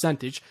or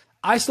percentage.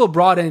 I still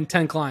brought in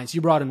 10 clients.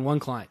 You brought in one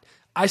client.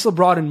 I still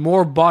brought in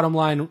more bottom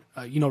line,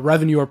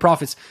 revenue or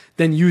profits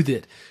than you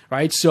did,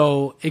 right?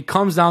 So it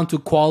comes down to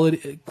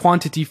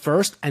quantity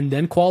first, and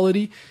then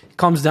quality. It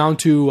comes down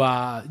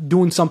to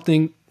doing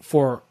something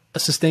for a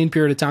sustained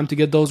period of time to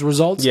get those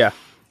results. Yeah.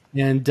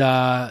 And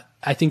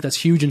I think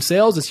that's huge in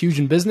sales. It's huge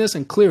in business,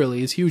 and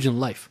clearly it's huge in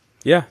life.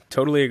 Yeah,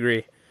 totally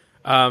agree.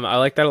 I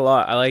like that a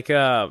lot. I like.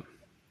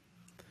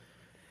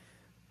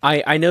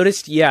 I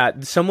noticed,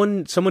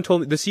 someone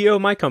told me, the CEO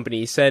of my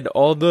company said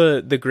all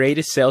the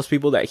greatest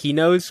salespeople that he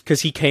knows,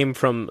 because he came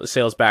from a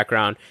sales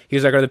background, he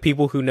was like, are the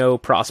people who know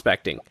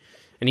prospecting.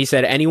 And he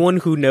said anyone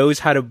who knows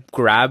how to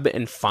grab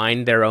and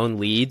find their own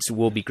leads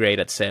will be great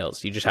at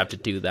sales. You just have to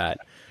do that.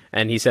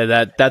 And he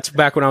said that's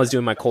back when I was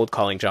doing my cold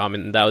calling job,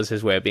 and that was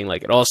his way of being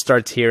like, it all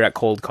starts here at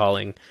cold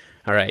calling.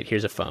 All right,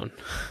 here's a phone.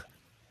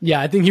 Yeah,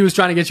 I think he was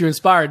trying to get you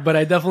inspired, but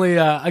I definitely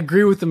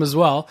agree with him as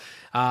well.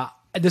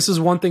 This is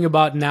one thing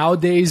about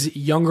nowadays,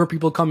 younger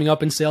people coming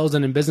up in sales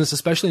and in business,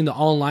 especially in the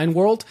online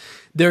world.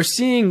 They're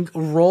seeing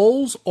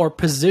roles or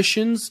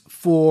positions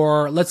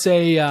for, let's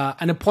say,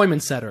 an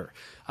appointment setter,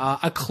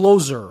 a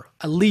closer,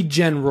 a lead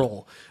gen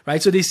role,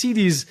 right? So they see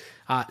these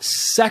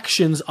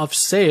sections of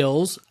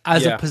sales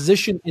as a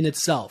position in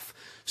itself.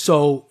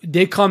 So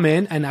they come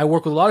in, and I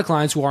work with a lot of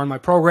clients who are on my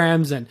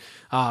programs and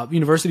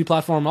university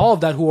platform, all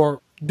of that, who are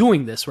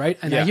doing this, right?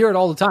 And I hear it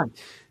all the time.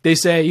 They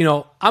say,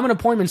 I'm an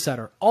appointment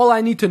setter. All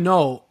I need to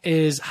know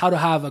is how to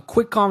have a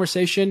quick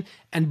conversation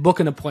and book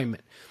an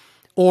appointment.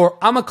 Or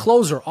I'm a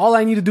closer. All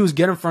I need to do is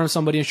get in front of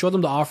somebody and show them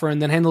the offer and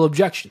then handle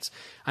objections.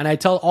 And I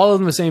tell all of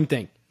them the same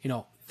thing.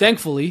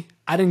 Thankfully,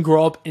 I didn't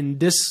grow up in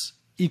this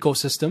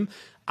ecosystem.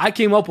 I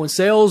came up when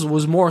sales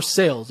was more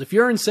sales. If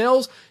you're in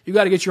sales, you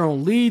got to get your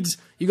own leads.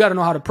 You got to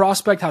know how to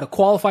prospect, how to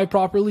qualify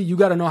properly. You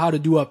got to know how to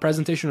do a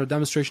presentation or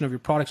demonstration of your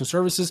products and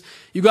services.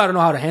 You got to know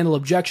how to handle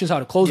objections, how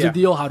to close the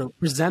deal, how to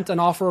present an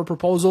offer or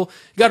proposal.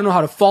 You got to know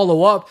how to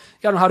follow up.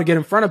 You got to know how to get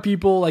in front of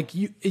people. Like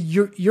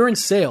you're in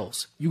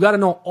sales. You got to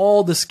know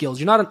all the skills.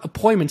 You're not an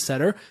appointment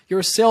setter. You're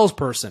a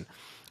salesperson.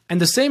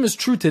 And the same is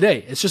true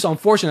today. It's just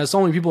unfortunate that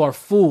so many people are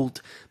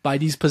fooled by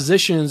these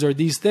positions or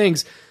these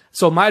things.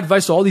 So my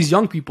advice to all these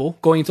young people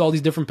going into all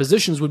these different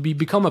positions would be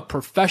become a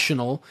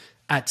professional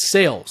at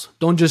sales.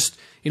 Don't just,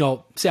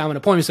 say I'm an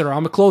appointment setter,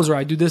 I'm a closer,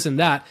 I do this and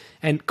that,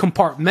 and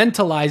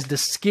compartmentalize the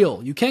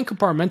skill. You can't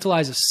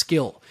compartmentalize a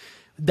skill.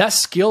 That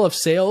skill of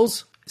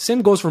sales,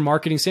 same goes for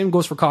marketing, same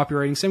goes for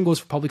copywriting, same goes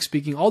for public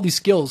speaking. All these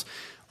skills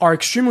are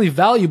extremely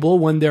valuable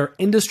when they're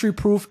industry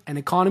proof and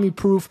economy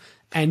proof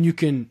and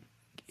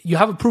you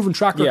have a proven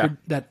track record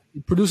that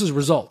produces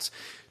results.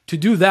 To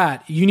do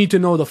that, you need to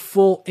know the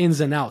full ins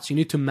and outs. You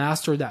need to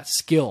master that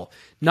skill,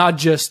 not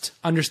just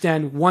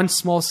understand one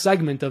small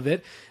segment of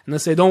it and then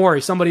say, don't worry,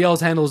 somebody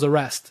else handles the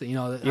rest.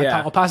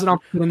 I'll pass it on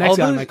to the next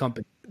guy in my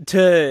company.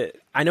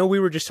 I know we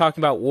were just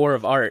talking about War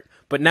of Art,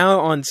 but now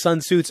on Sun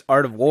Tzu's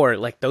Art of War,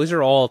 like those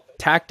are all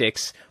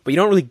tactics, but you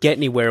don't really get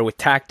anywhere with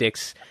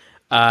tactics.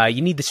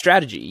 You need the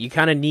strategy. You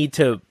kind of need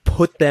to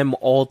put them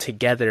all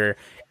together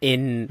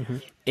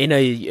in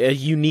a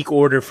unique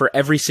order for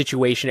every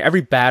situation.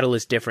 Every battle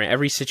is different.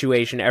 Every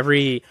situation,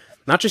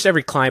 not just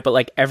every client, but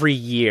like every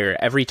year,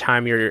 every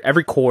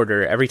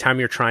quarter, every time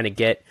you're trying to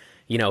get,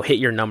 hit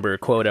your number,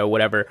 quota,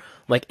 whatever,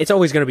 like it's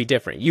always going to be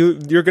different.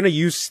 You're going to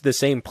use the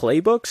same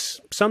playbooks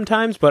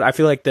sometimes, but I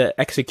feel like the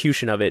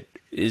execution of it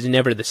is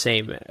never the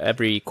same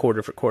every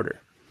quarter for quarter.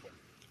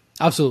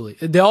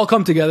 Absolutely. They all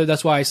come together.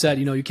 That's why I said,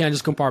 you can't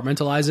just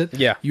compartmentalize it.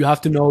 Yeah. You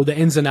have to know the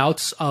ins and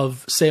outs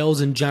of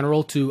sales in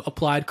general to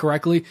apply it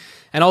correctly.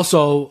 And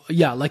also,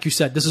 like you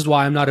said, this is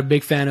why I'm not a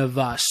big fan of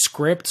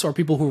scripts or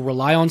people who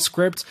rely on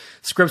scripts.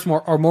 Scripts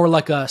are more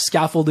like a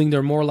scaffolding.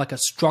 They're more like a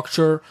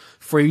structure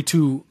for you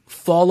to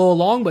follow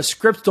along, but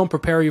scripts don't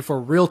prepare you for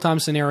real-time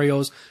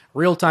scenarios,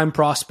 real-time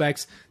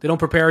prospects. They don't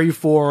prepare you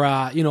for,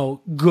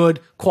 good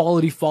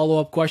quality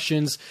follow-up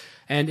questions.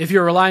 And if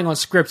you're relying on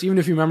scripts, even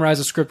if you memorize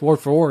a script word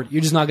for word,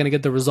 you're just not going to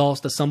get the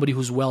results that somebody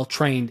who's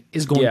well-trained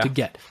is going to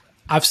get.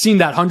 I've seen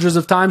that hundreds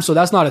of times, so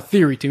that's not a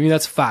theory to me.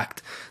 That's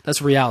fact.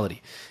 That's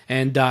reality.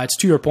 And it's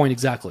to your point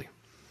exactly.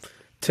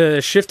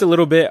 To shift a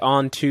little bit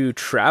onto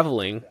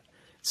traveling,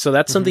 so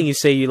that's something you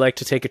say you like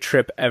to take a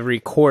trip every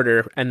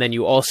quarter, and then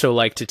you also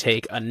like to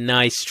take a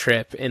nice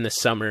trip in the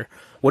summer.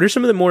 What are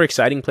some of the more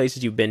exciting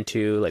places you've been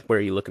to? Like, where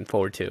are you looking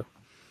forward to?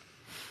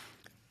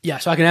 Yeah,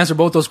 so I can answer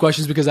both those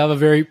questions because I have a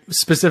very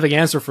specific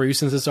answer for you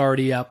since it's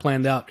already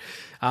planned out.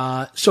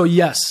 So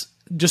yes,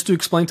 just to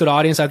explain to the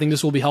audience, I think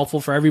this will be helpful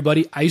for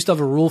everybody. I used to have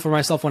a rule for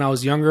myself when I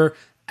was younger.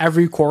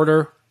 Every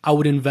quarter, I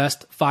would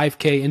invest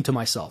 $5,000 into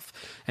myself.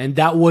 And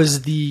that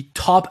was the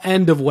top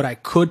end of what I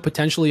could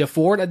potentially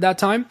afford at that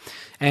time.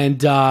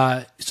 And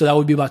so that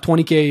would be about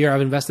 $20,000 a year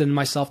I've invested in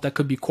myself. That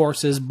could be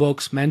courses,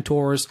 books,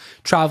 mentors,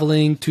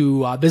 traveling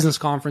to business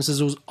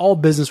conferences. It was all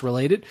business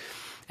related.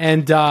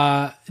 And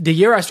the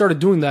year I started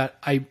doing that,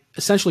 I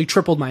essentially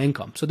tripled my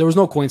income. So there was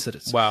no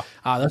coincidence. Wow.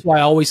 That's why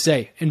I always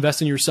say,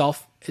 invest in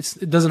yourself.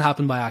 It doesn't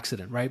happen by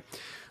accident, right?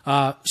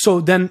 So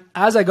then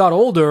as I got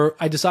older,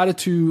 I decided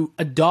to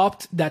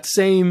adopt that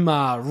same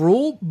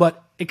rule,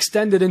 but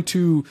extend it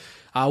into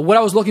what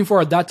I was looking for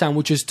at that time,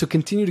 which is to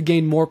continue to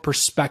gain more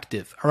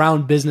perspective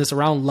around business,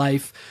 around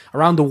life,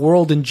 around the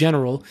world in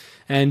general.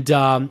 And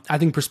I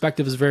think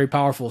perspective is very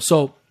powerful.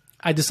 So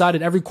I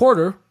decided every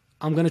quarter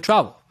I'm going to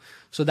travel.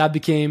 So that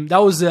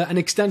was an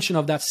extension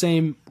of that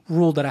same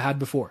rule that I had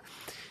before.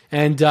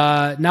 And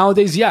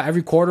nowadays,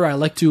 every quarter I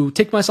like to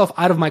take myself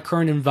out of my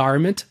current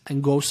environment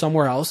and go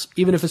somewhere else,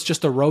 even if it's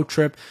just a road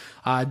trip.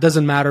 It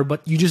doesn't matter,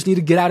 but you just need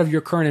to get out of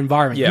your current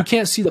environment. Yeah. You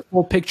can't see the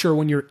full picture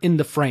when you're in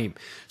the frame.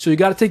 So you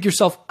got to take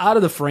yourself out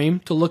of the frame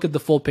to look at the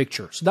full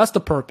picture. So that's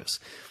the purpose.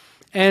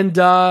 And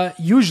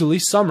usually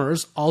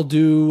summers, I'll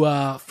do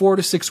 4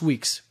 to 6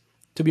 weeks.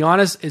 To be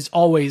honest, it's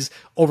always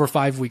over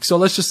 5 weeks. So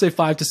let's just say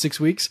 5 to 6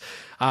 weeks,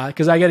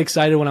 because I get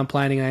excited when I'm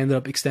planning and I ended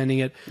up extending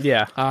it.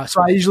 Yeah. So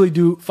I usually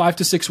do 5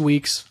 to 6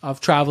 weeks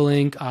of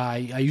traveling. I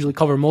usually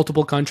cover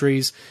multiple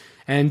countries,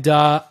 and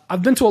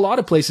I've been to a lot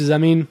of places. I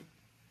mean,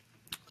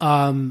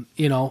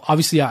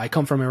 obviously I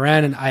come from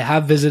Iran, and I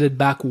have visited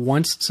back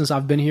once since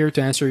I've been here,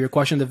 to answer your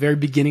question at the very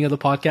beginning of the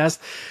podcast.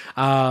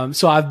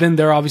 So I've been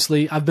there.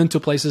 Obviously, I've been to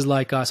places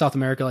like South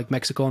America, like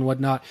Mexico and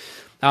whatnot.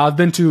 I've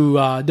been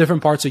to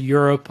different parts of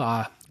Europe,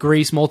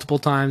 Greece multiple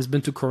times,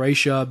 been to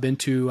Croatia, been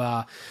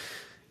to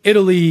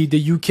Italy,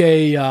 the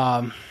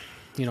UK,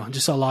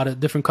 just a lot of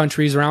different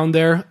countries around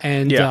there.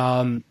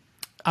 And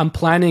I'm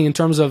planning, in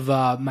terms of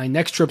my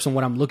next trips and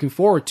what I'm looking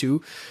forward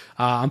to,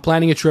 I'm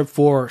planning a trip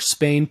for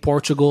Spain,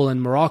 Portugal,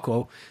 and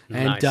Morocco.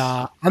 Nice.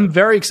 And I'm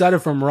very excited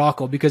for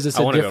Morocco because it's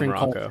a different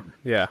culture.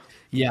 Yeah.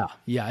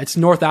 Yeah. It's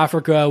North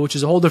Africa, which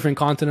is a whole different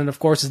continent. Of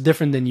course, it's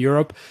different than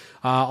Europe.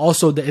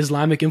 Also, the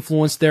Islamic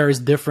influence there is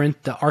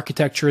different. The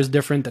architecture is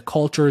different. The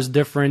culture is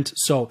different.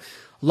 So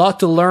a lot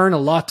to learn, a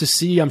lot to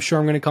see. I'm sure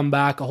I'm going to come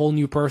back a whole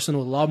new person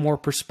with a lot more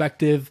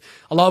perspective,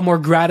 a lot more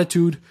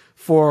gratitude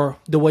for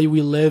the way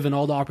we live and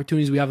all the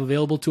opportunities we have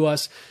available to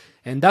us.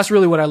 And that's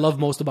really what I love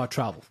most about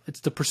travel.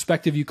 It's the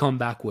perspective you come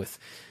back with.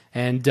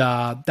 And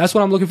that's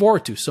what I'm looking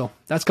forward to. So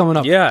that's coming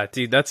up. Yeah,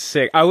 dude, that's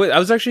sick. I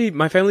was actually,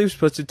 my family was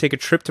supposed to take a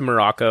trip to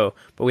Morocco,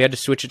 but we had to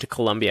switch it to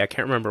Colombia. I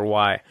can't remember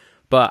why.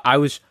 But I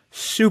was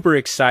super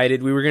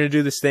excited. We were going to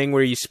do this thing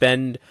where you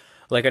spend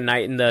like a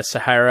night in the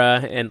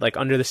Sahara and like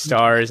under the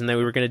stars. And then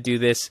we were going to do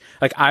this.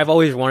 Like, I've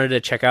always wanted to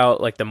check out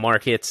like the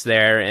markets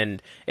there.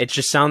 And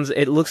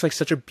it looks like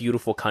such a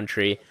beautiful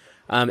country.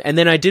 And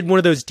then I did one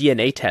of those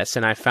DNA tests,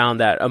 and I found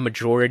that a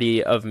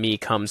majority of me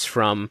comes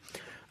from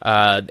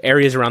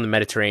areas around the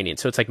Mediterranean.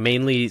 So it's like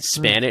mainly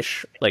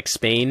Spanish, like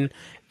Spain,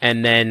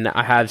 and then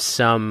I have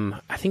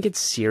some, I think it's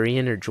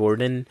Syrian or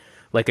Jordan,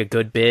 like a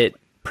good bit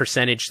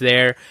percentage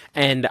there.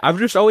 And I've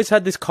just always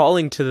had this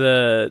calling to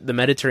the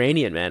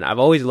Mediterranean, man. I've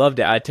always loved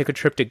it. I took a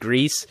trip to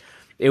Greece.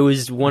 It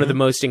was one of the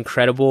most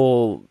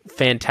incredible,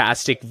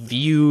 fantastic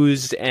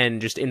views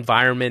and just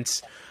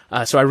environments.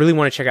 So I really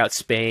want to check out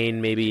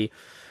Spain, maybe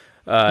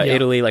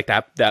Italy, like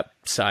that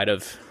side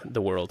of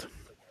the world.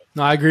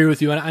 No, I agree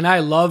with you. And I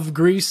love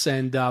Greece,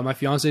 and my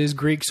fiance is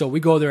Greek, so we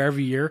go there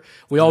every year.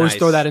 We always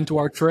throw that into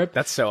our trip.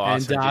 That's so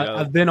awesome. And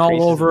I've been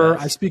all over.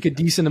 I speak a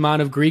decent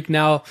amount of Greek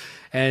now,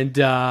 and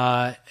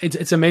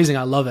it's amazing.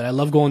 I love it. I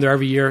love going there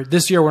every year.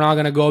 This year, we're not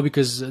going to go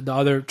because the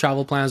other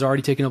travel plans are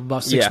already taking up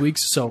about 6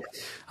 weeks. So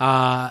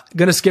going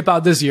to skip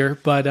out this year,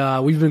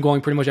 but we've been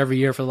going pretty much every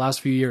year for the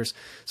last few years.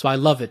 So I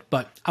love it.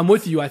 But I'm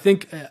with you. I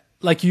think...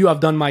 like you, I've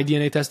done my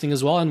DNA testing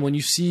as well. And when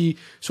you see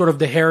sort of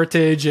the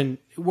heritage and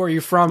where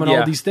you're from and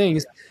all these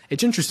things,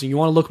 it's interesting. You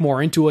want to look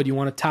more into it. You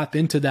want to tap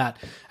into that,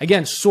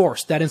 again,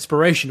 source, that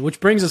inspiration, which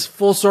brings us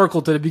full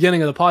circle to the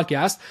beginning of the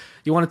podcast.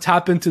 You want to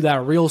tap into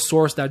that real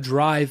source, that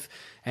drive,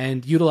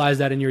 and utilize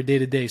that in your day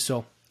to day.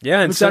 So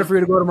I'm excited for you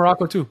to go to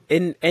Morocco too.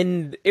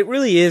 And it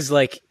really is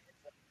like,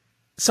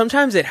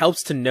 sometimes it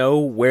helps to know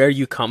where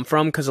you come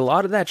from because a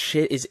lot of that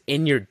shit is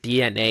in your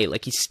DNA.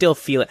 Like, you still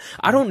feel it.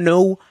 I don't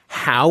know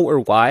how or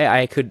why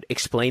I could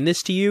explain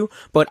this to you,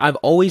 but I've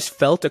always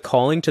felt a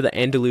calling to the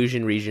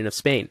Andalusian region of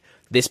Spain.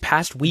 This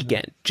past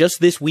weekend,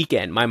 just this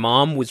weekend, my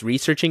mom was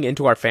researching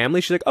into our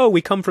family. She's like, oh,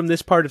 we come from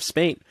this part of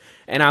Spain.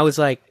 And I was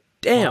like,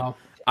 damn,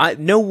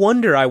 no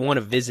wonder I want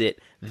to visit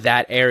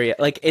that area.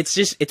 Like,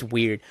 it's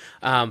weird.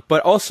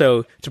 But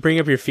also, to bring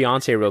up your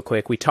fiance real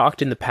quick, we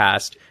talked in the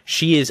past.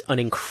 She is an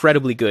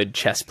incredibly good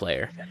chess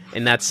player,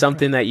 and that's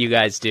something that you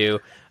guys do.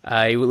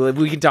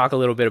 We can talk a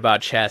little bit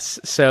about chess.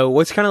 So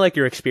what's kind of like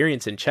your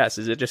experience in chess?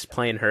 Is it just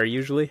playing her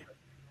usually?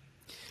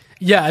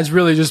 Yeah, it's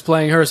really just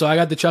playing her. So I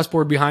got the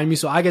chessboard behind me,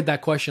 so I get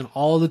that question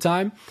all the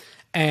time.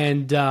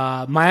 And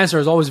my answer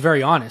is always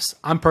very honest.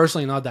 I'm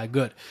personally not that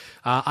good.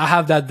 I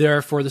have that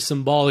there for the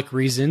symbolic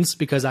reasons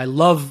because I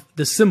love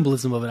the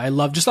symbolism of it. I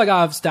love, just like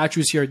I have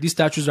statues here. These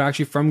statues are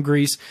actually from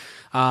Greece.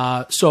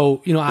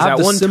 So, you know, I have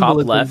the symbolism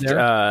top left, there.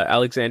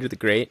 Alexander the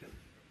Great.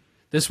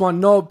 This one,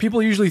 no,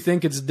 people usually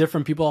think it's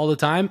different people all the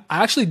time.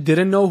 I actually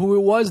didn't know who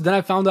it was. Then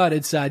I found out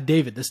it's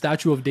David, the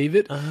statue of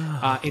David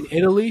in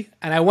Italy.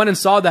 And I went and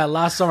saw that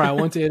last summer. I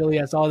went to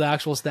Italy. I saw the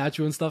actual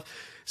statue and stuff.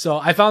 So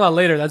I found out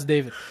later that's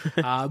David.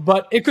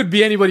 But it could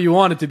be anybody you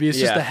want it to be. It's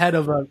just the head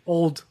of an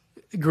old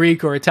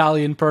Greek or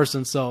Italian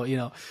person. So, you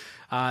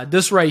know,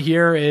 this right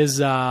here is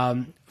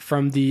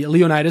from the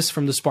Leonidas,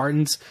 from the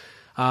Spartans,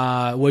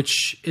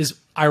 which is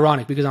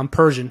ironic because I'm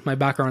Persian. My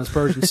background is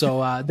Persian.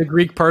 So the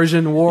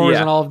Greek-Persian wars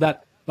and all of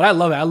that. But I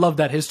love it. I love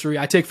that history.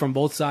 I take from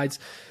both sides.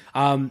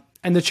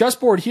 And the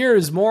chessboard here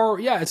is more,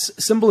 it's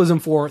symbolism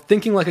for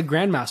thinking like a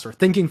grandmaster,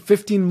 thinking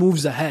 15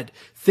 moves ahead,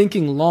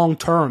 thinking long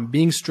term,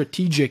 being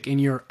strategic in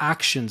your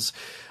actions.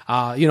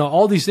 You know,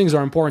 all these things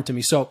are important to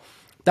me. So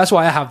that's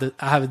why I have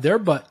it there.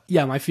 But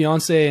yeah, my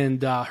fiance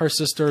and her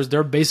sisters,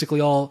 they're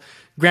basically all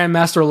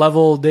grandmaster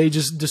level. They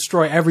just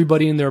destroy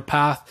everybody in their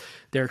path.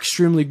 They're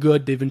extremely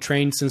good. They've been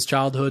trained since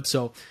childhood.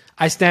 So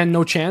I stand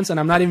no chance, and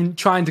I'm not even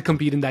trying to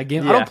compete in that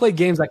game. I don't play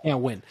games I can't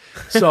win.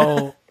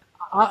 So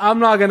I'm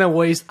not going to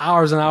waste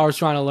hours and hours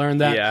trying to learn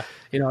that,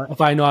 you know, if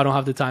I know I don't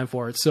have the time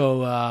for it.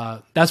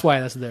 So that's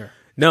why that's there.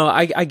 No,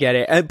 I get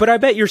it. But I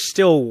bet you're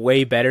still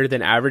way better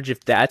than average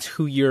if that's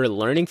who you're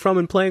learning from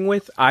and playing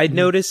with. I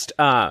noticed,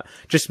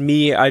 just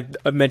me, I've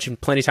mentioned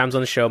plenty of times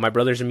on the show, my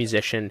brother's a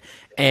musician,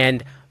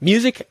 and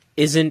music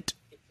isn't,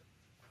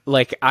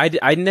 like,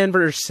 I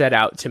never set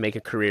out to make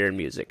a career in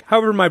music.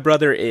 However, my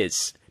brother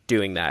is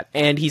doing that.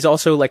 And he's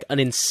also, like, an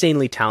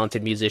insanely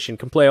talented musician,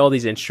 can play all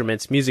these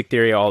instruments, music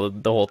theory,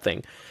 the whole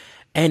thing.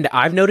 And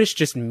I've noticed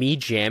just me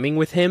jamming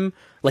with him,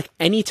 like,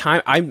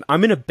 anytime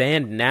I'm in a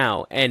band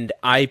now and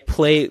I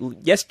play,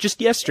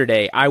 just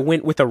yesterday, I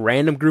went with a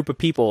random group of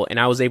people and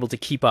I was able to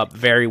keep up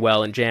very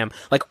well and jam.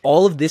 Like,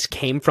 all of this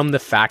came from the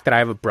fact that I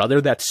have a brother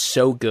that's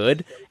so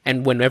good.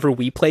 And whenever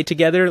we play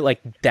together,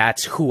 like,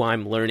 that's who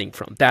I'm learning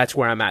from. That's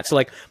where I'm at. So,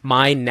 like,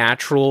 my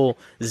natural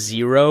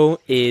zero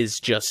is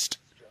just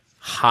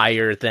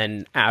higher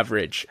than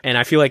average. And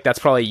I feel like that's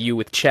probably you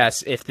with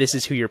chess. If this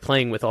is who you're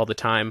playing with all the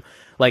time,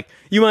 like,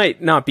 you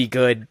might not be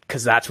good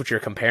because that's what you're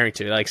comparing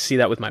to. Like, see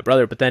that with my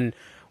brother. But then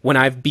when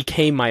I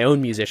became my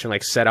own musician,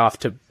 like, set off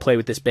to play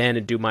with this band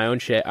and do my own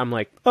shit, I'm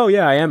like, oh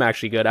yeah, I am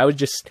actually good. I was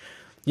just,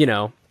 you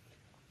know,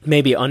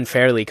 maybe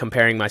unfairly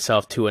comparing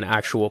myself to an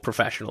actual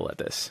professional at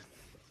this.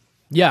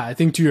 Yeah, I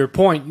think to your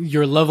point,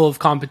 your level of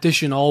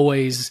competition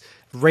always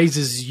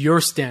raises your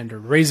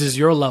standard, raises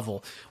your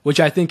level, which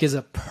I think is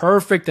a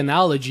perfect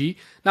analogy.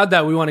 Not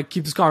that we want to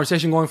keep this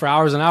conversation going for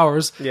hours and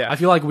hours. Yeah. I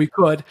feel like we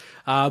could,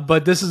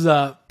 but this is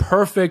a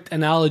perfect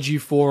analogy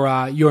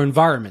for your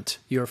environment,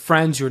 your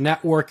friends, your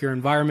network, your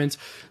environment.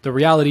 The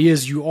reality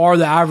is you are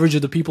the average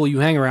of the people you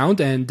hang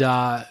around, and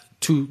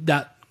to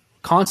that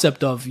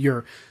concept of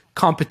your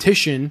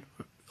competition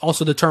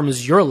also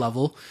determines your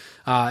level.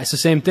 It's the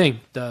same thing.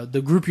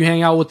 The group you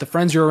hang out with, the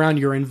friends you're around,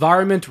 your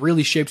environment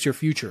really shapes your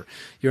future.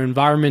 Your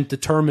environment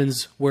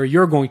determines where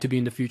you're going to be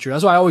in the future.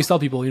 That's why I always tell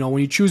people,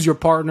 when you choose your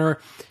partner,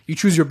 you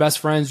choose your best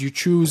friends, you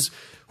choose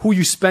who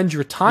you spend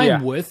your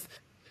time with,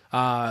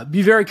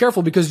 be very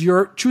careful because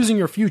you're choosing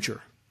your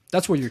future.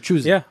 That's what you're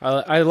choosing. Yeah,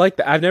 I like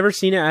that. I've never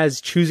seen it as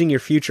choosing your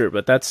future,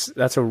 but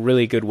that's a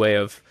really good way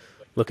of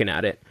looking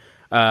at it.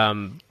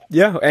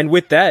 Yeah, and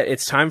with that,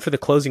 it's time for the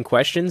closing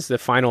questions, the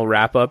final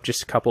wrap up,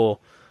 just a couple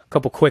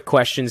quick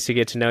questions to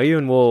get to know you,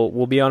 and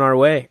we'll be on our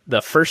way.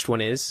 The first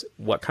one is,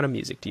 what kind of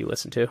music do you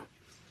listen to?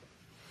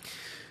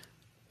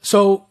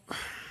 So,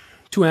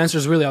 two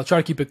answers really. I'll try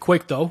to keep it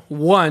quick though.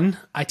 One,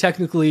 I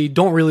technically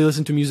don't really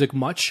listen to music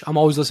much. I'm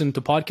always listening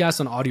to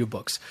podcasts and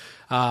audiobooks.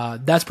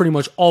 That's pretty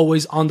much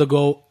always on the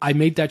go. I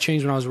made that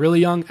change when I was really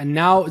young, and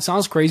now it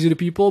sounds crazy to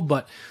people,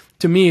 but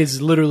to me, it's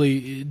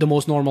literally the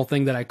most normal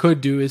thing that I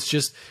could do. It's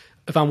just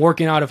if I'm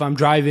working out, if I'm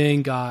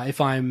driving,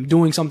 if I'm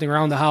doing something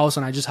around the house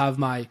and I just have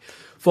my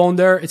phone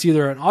there, it's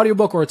either an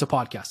audiobook or it's a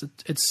podcast.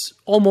 It's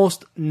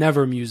almost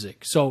never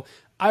music. So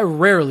I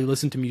rarely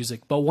listen to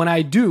music, but when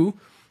I do,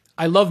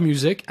 I love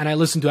music and I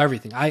listen to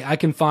everything. I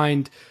can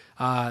find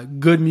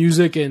good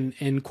music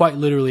in quite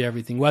literally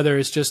everything, whether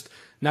it's just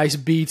nice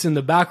beats in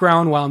the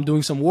background while I'm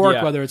doing some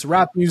work, whether it's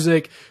rap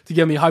music to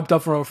get me hyped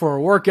up for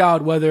a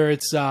workout, whether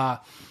it's,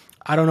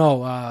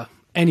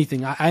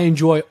 anything. I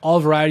enjoy all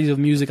varieties of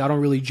music. I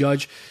don't really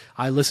judge.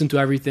 I listen to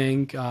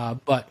everything,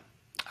 but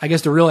I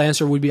guess the real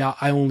answer would be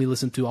I only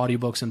listen to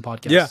audiobooks and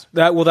podcasts. Yeah,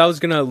 that was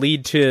going to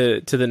lead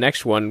to the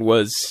next one,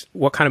 was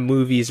what kind of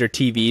movies or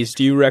TVs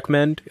do you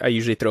recommend? I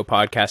usually throw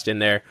podcast in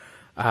there.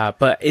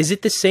 But is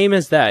it the same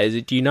as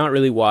that? Do you not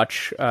really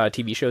watch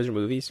TV shows or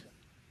movies?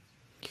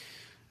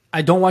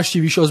 I don't watch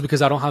TV shows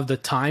because I don't have the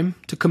time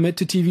to commit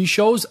to TV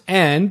shows.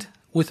 And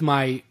with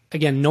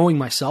knowing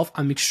myself,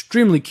 I'm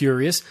extremely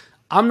curious.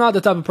 I'm not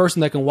the type of person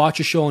that can watch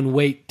a show and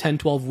wait 10,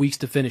 12 weeks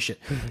to finish it.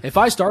 If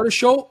I start a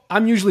show,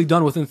 I'm usually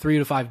done within 3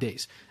 to 5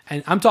 days.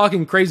 And I'm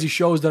talking crazy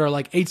shows that are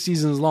like 8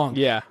 seasons long.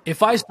 Yeah.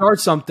 If I start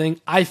something,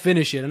 I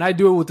finish it. And I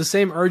do it with the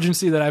same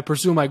urgency that I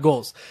pursue my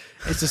goals.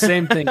 It's the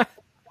same thing.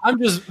 I'm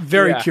just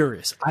very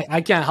curious.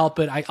 I can't help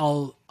it. I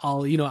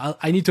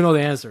need to know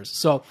the answers.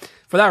 So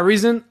for that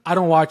reason, I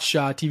don't watch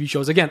TV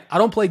shows. Again, I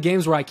don't play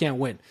games where I can't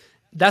win.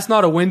 That's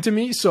not a win to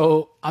me,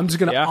 so I'm just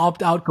going to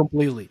opt out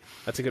completely.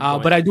 That's a good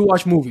point. But I do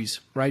watch movies,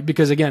 right?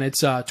 Because again,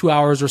 it's 2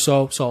 hours or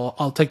so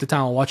I'll take the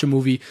time, I'll watch a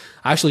movie.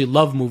 I actually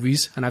love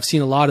movies, and I've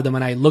seen a lot of them,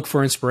 and I look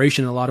for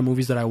inspiration in a lot of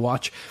movies that I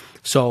watch.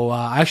 So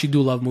I actually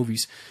do love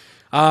movies.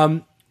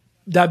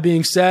 That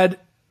being said,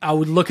 I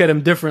would look at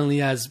them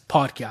differently as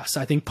podcasts.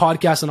 I think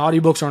podcasts and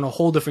audiobooks are in a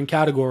whole different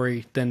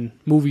category than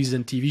movies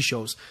and TV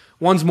shows.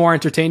 One's more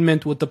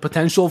entertainment with the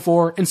potential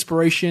for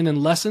inspiration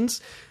and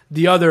lessons.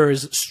 The other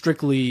is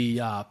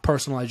strictly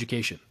personal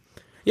education.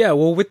 Yeah,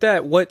 well, with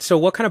that, what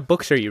kind of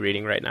books are you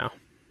reading right now?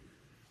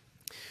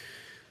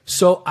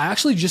 So I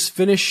actually just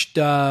finished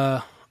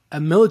a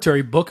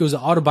military book. It was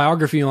an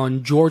autobiography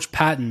on George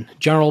Patton,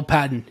 General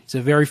Patton. He's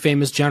a very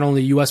famous general in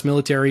the U.S.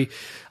 military.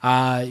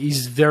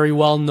 He's very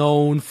well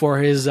known for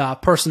his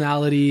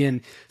personality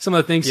and some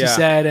of the things he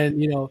said,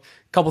 and a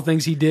couple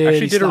things he did. I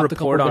actually he did a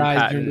report on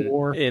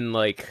Patton in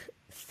like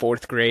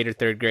 4th grade or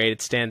 3rd grade.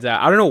 It stands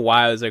out. I don't know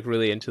why I was like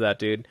really into that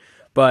dude,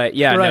 but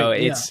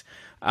it's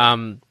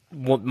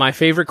my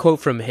favorite quote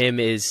from him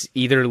is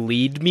either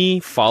lead me,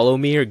 follow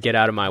me, or get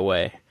out of my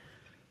way.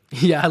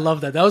 Yeah, I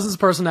love that. That was his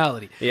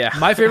personality. Yeah.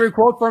 My favorite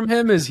quote from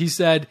him is he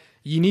said,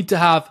 "You need to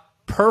have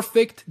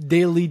perfect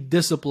daily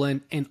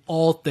discipline in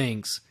all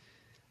things."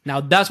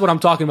 Now, that's what I'm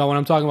talking about when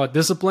I'm talking about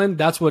discipline.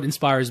 That's what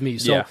inspires me.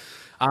 So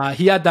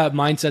he had that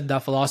mindset,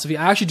 that philosophy.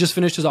 I actually just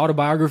finished his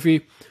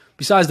autobiography.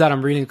 Besides that,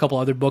 I'm reading a couple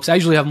other books. I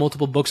usually have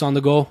multiple books on the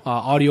go,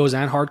 audios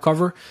and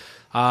hardcover.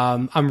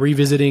 I'm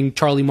revisiting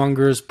Charlie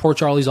Munger's Poor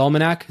Charlie's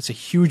Almanac. It's a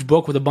huge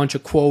book with a bunch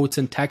of quotes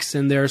and texts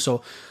in there.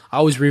 So I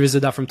always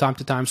revisit that from time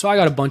to time. So I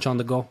got a bunch on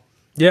the go.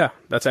 Yeah,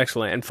 that's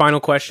excellent. And final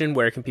question,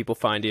 where can people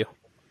find you?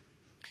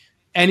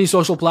 Any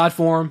social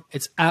platform.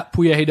 It's at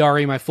Pouya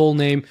Haidari, my full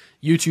name,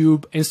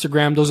 YouTube,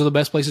 Instagram. Those are the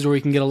best places where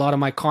you can get a lot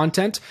of my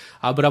content.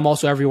 But I'm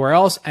also everywhere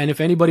else. And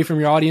if anybody from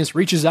your audience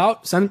reaches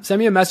out, send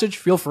me a message.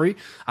 Feel free.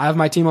 I have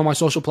my team on my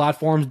social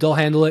platforms. They'll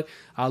handle it.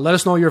 Let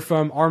us know you're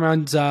from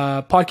Armand's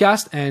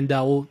podcast, and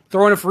we'll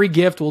throw in a free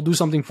gift. We'll do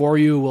something for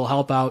you. We'll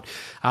help out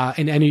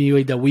in any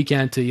way that we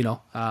can to,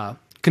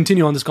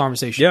 continue on this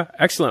conversation. Yeah,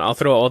 excellent. I'll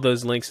throw all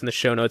those links in the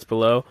show notes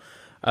below.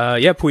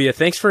 Pouya,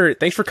 thanks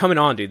for coming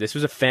on, dude. This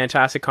was a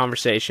fantastic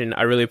conversation.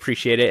 I really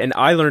appreciate it, and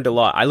I learned a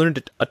lot. I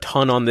learned a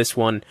ton on this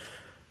one.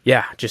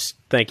 Yeah, just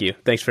thank you.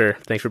 Thanks for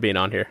being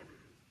on here.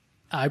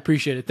 I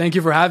appreciate it. Thank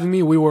you for having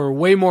me. We were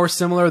way more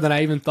similar than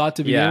I even thought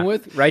to begin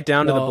with. Right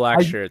down to the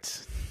black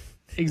shirts.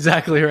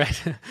 Exactly right.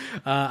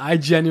 I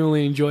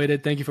genuinely enjoyed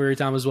it. Thank you for your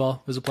time as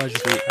well. It was a pleasure.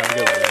 Sweet. Have a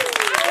good one.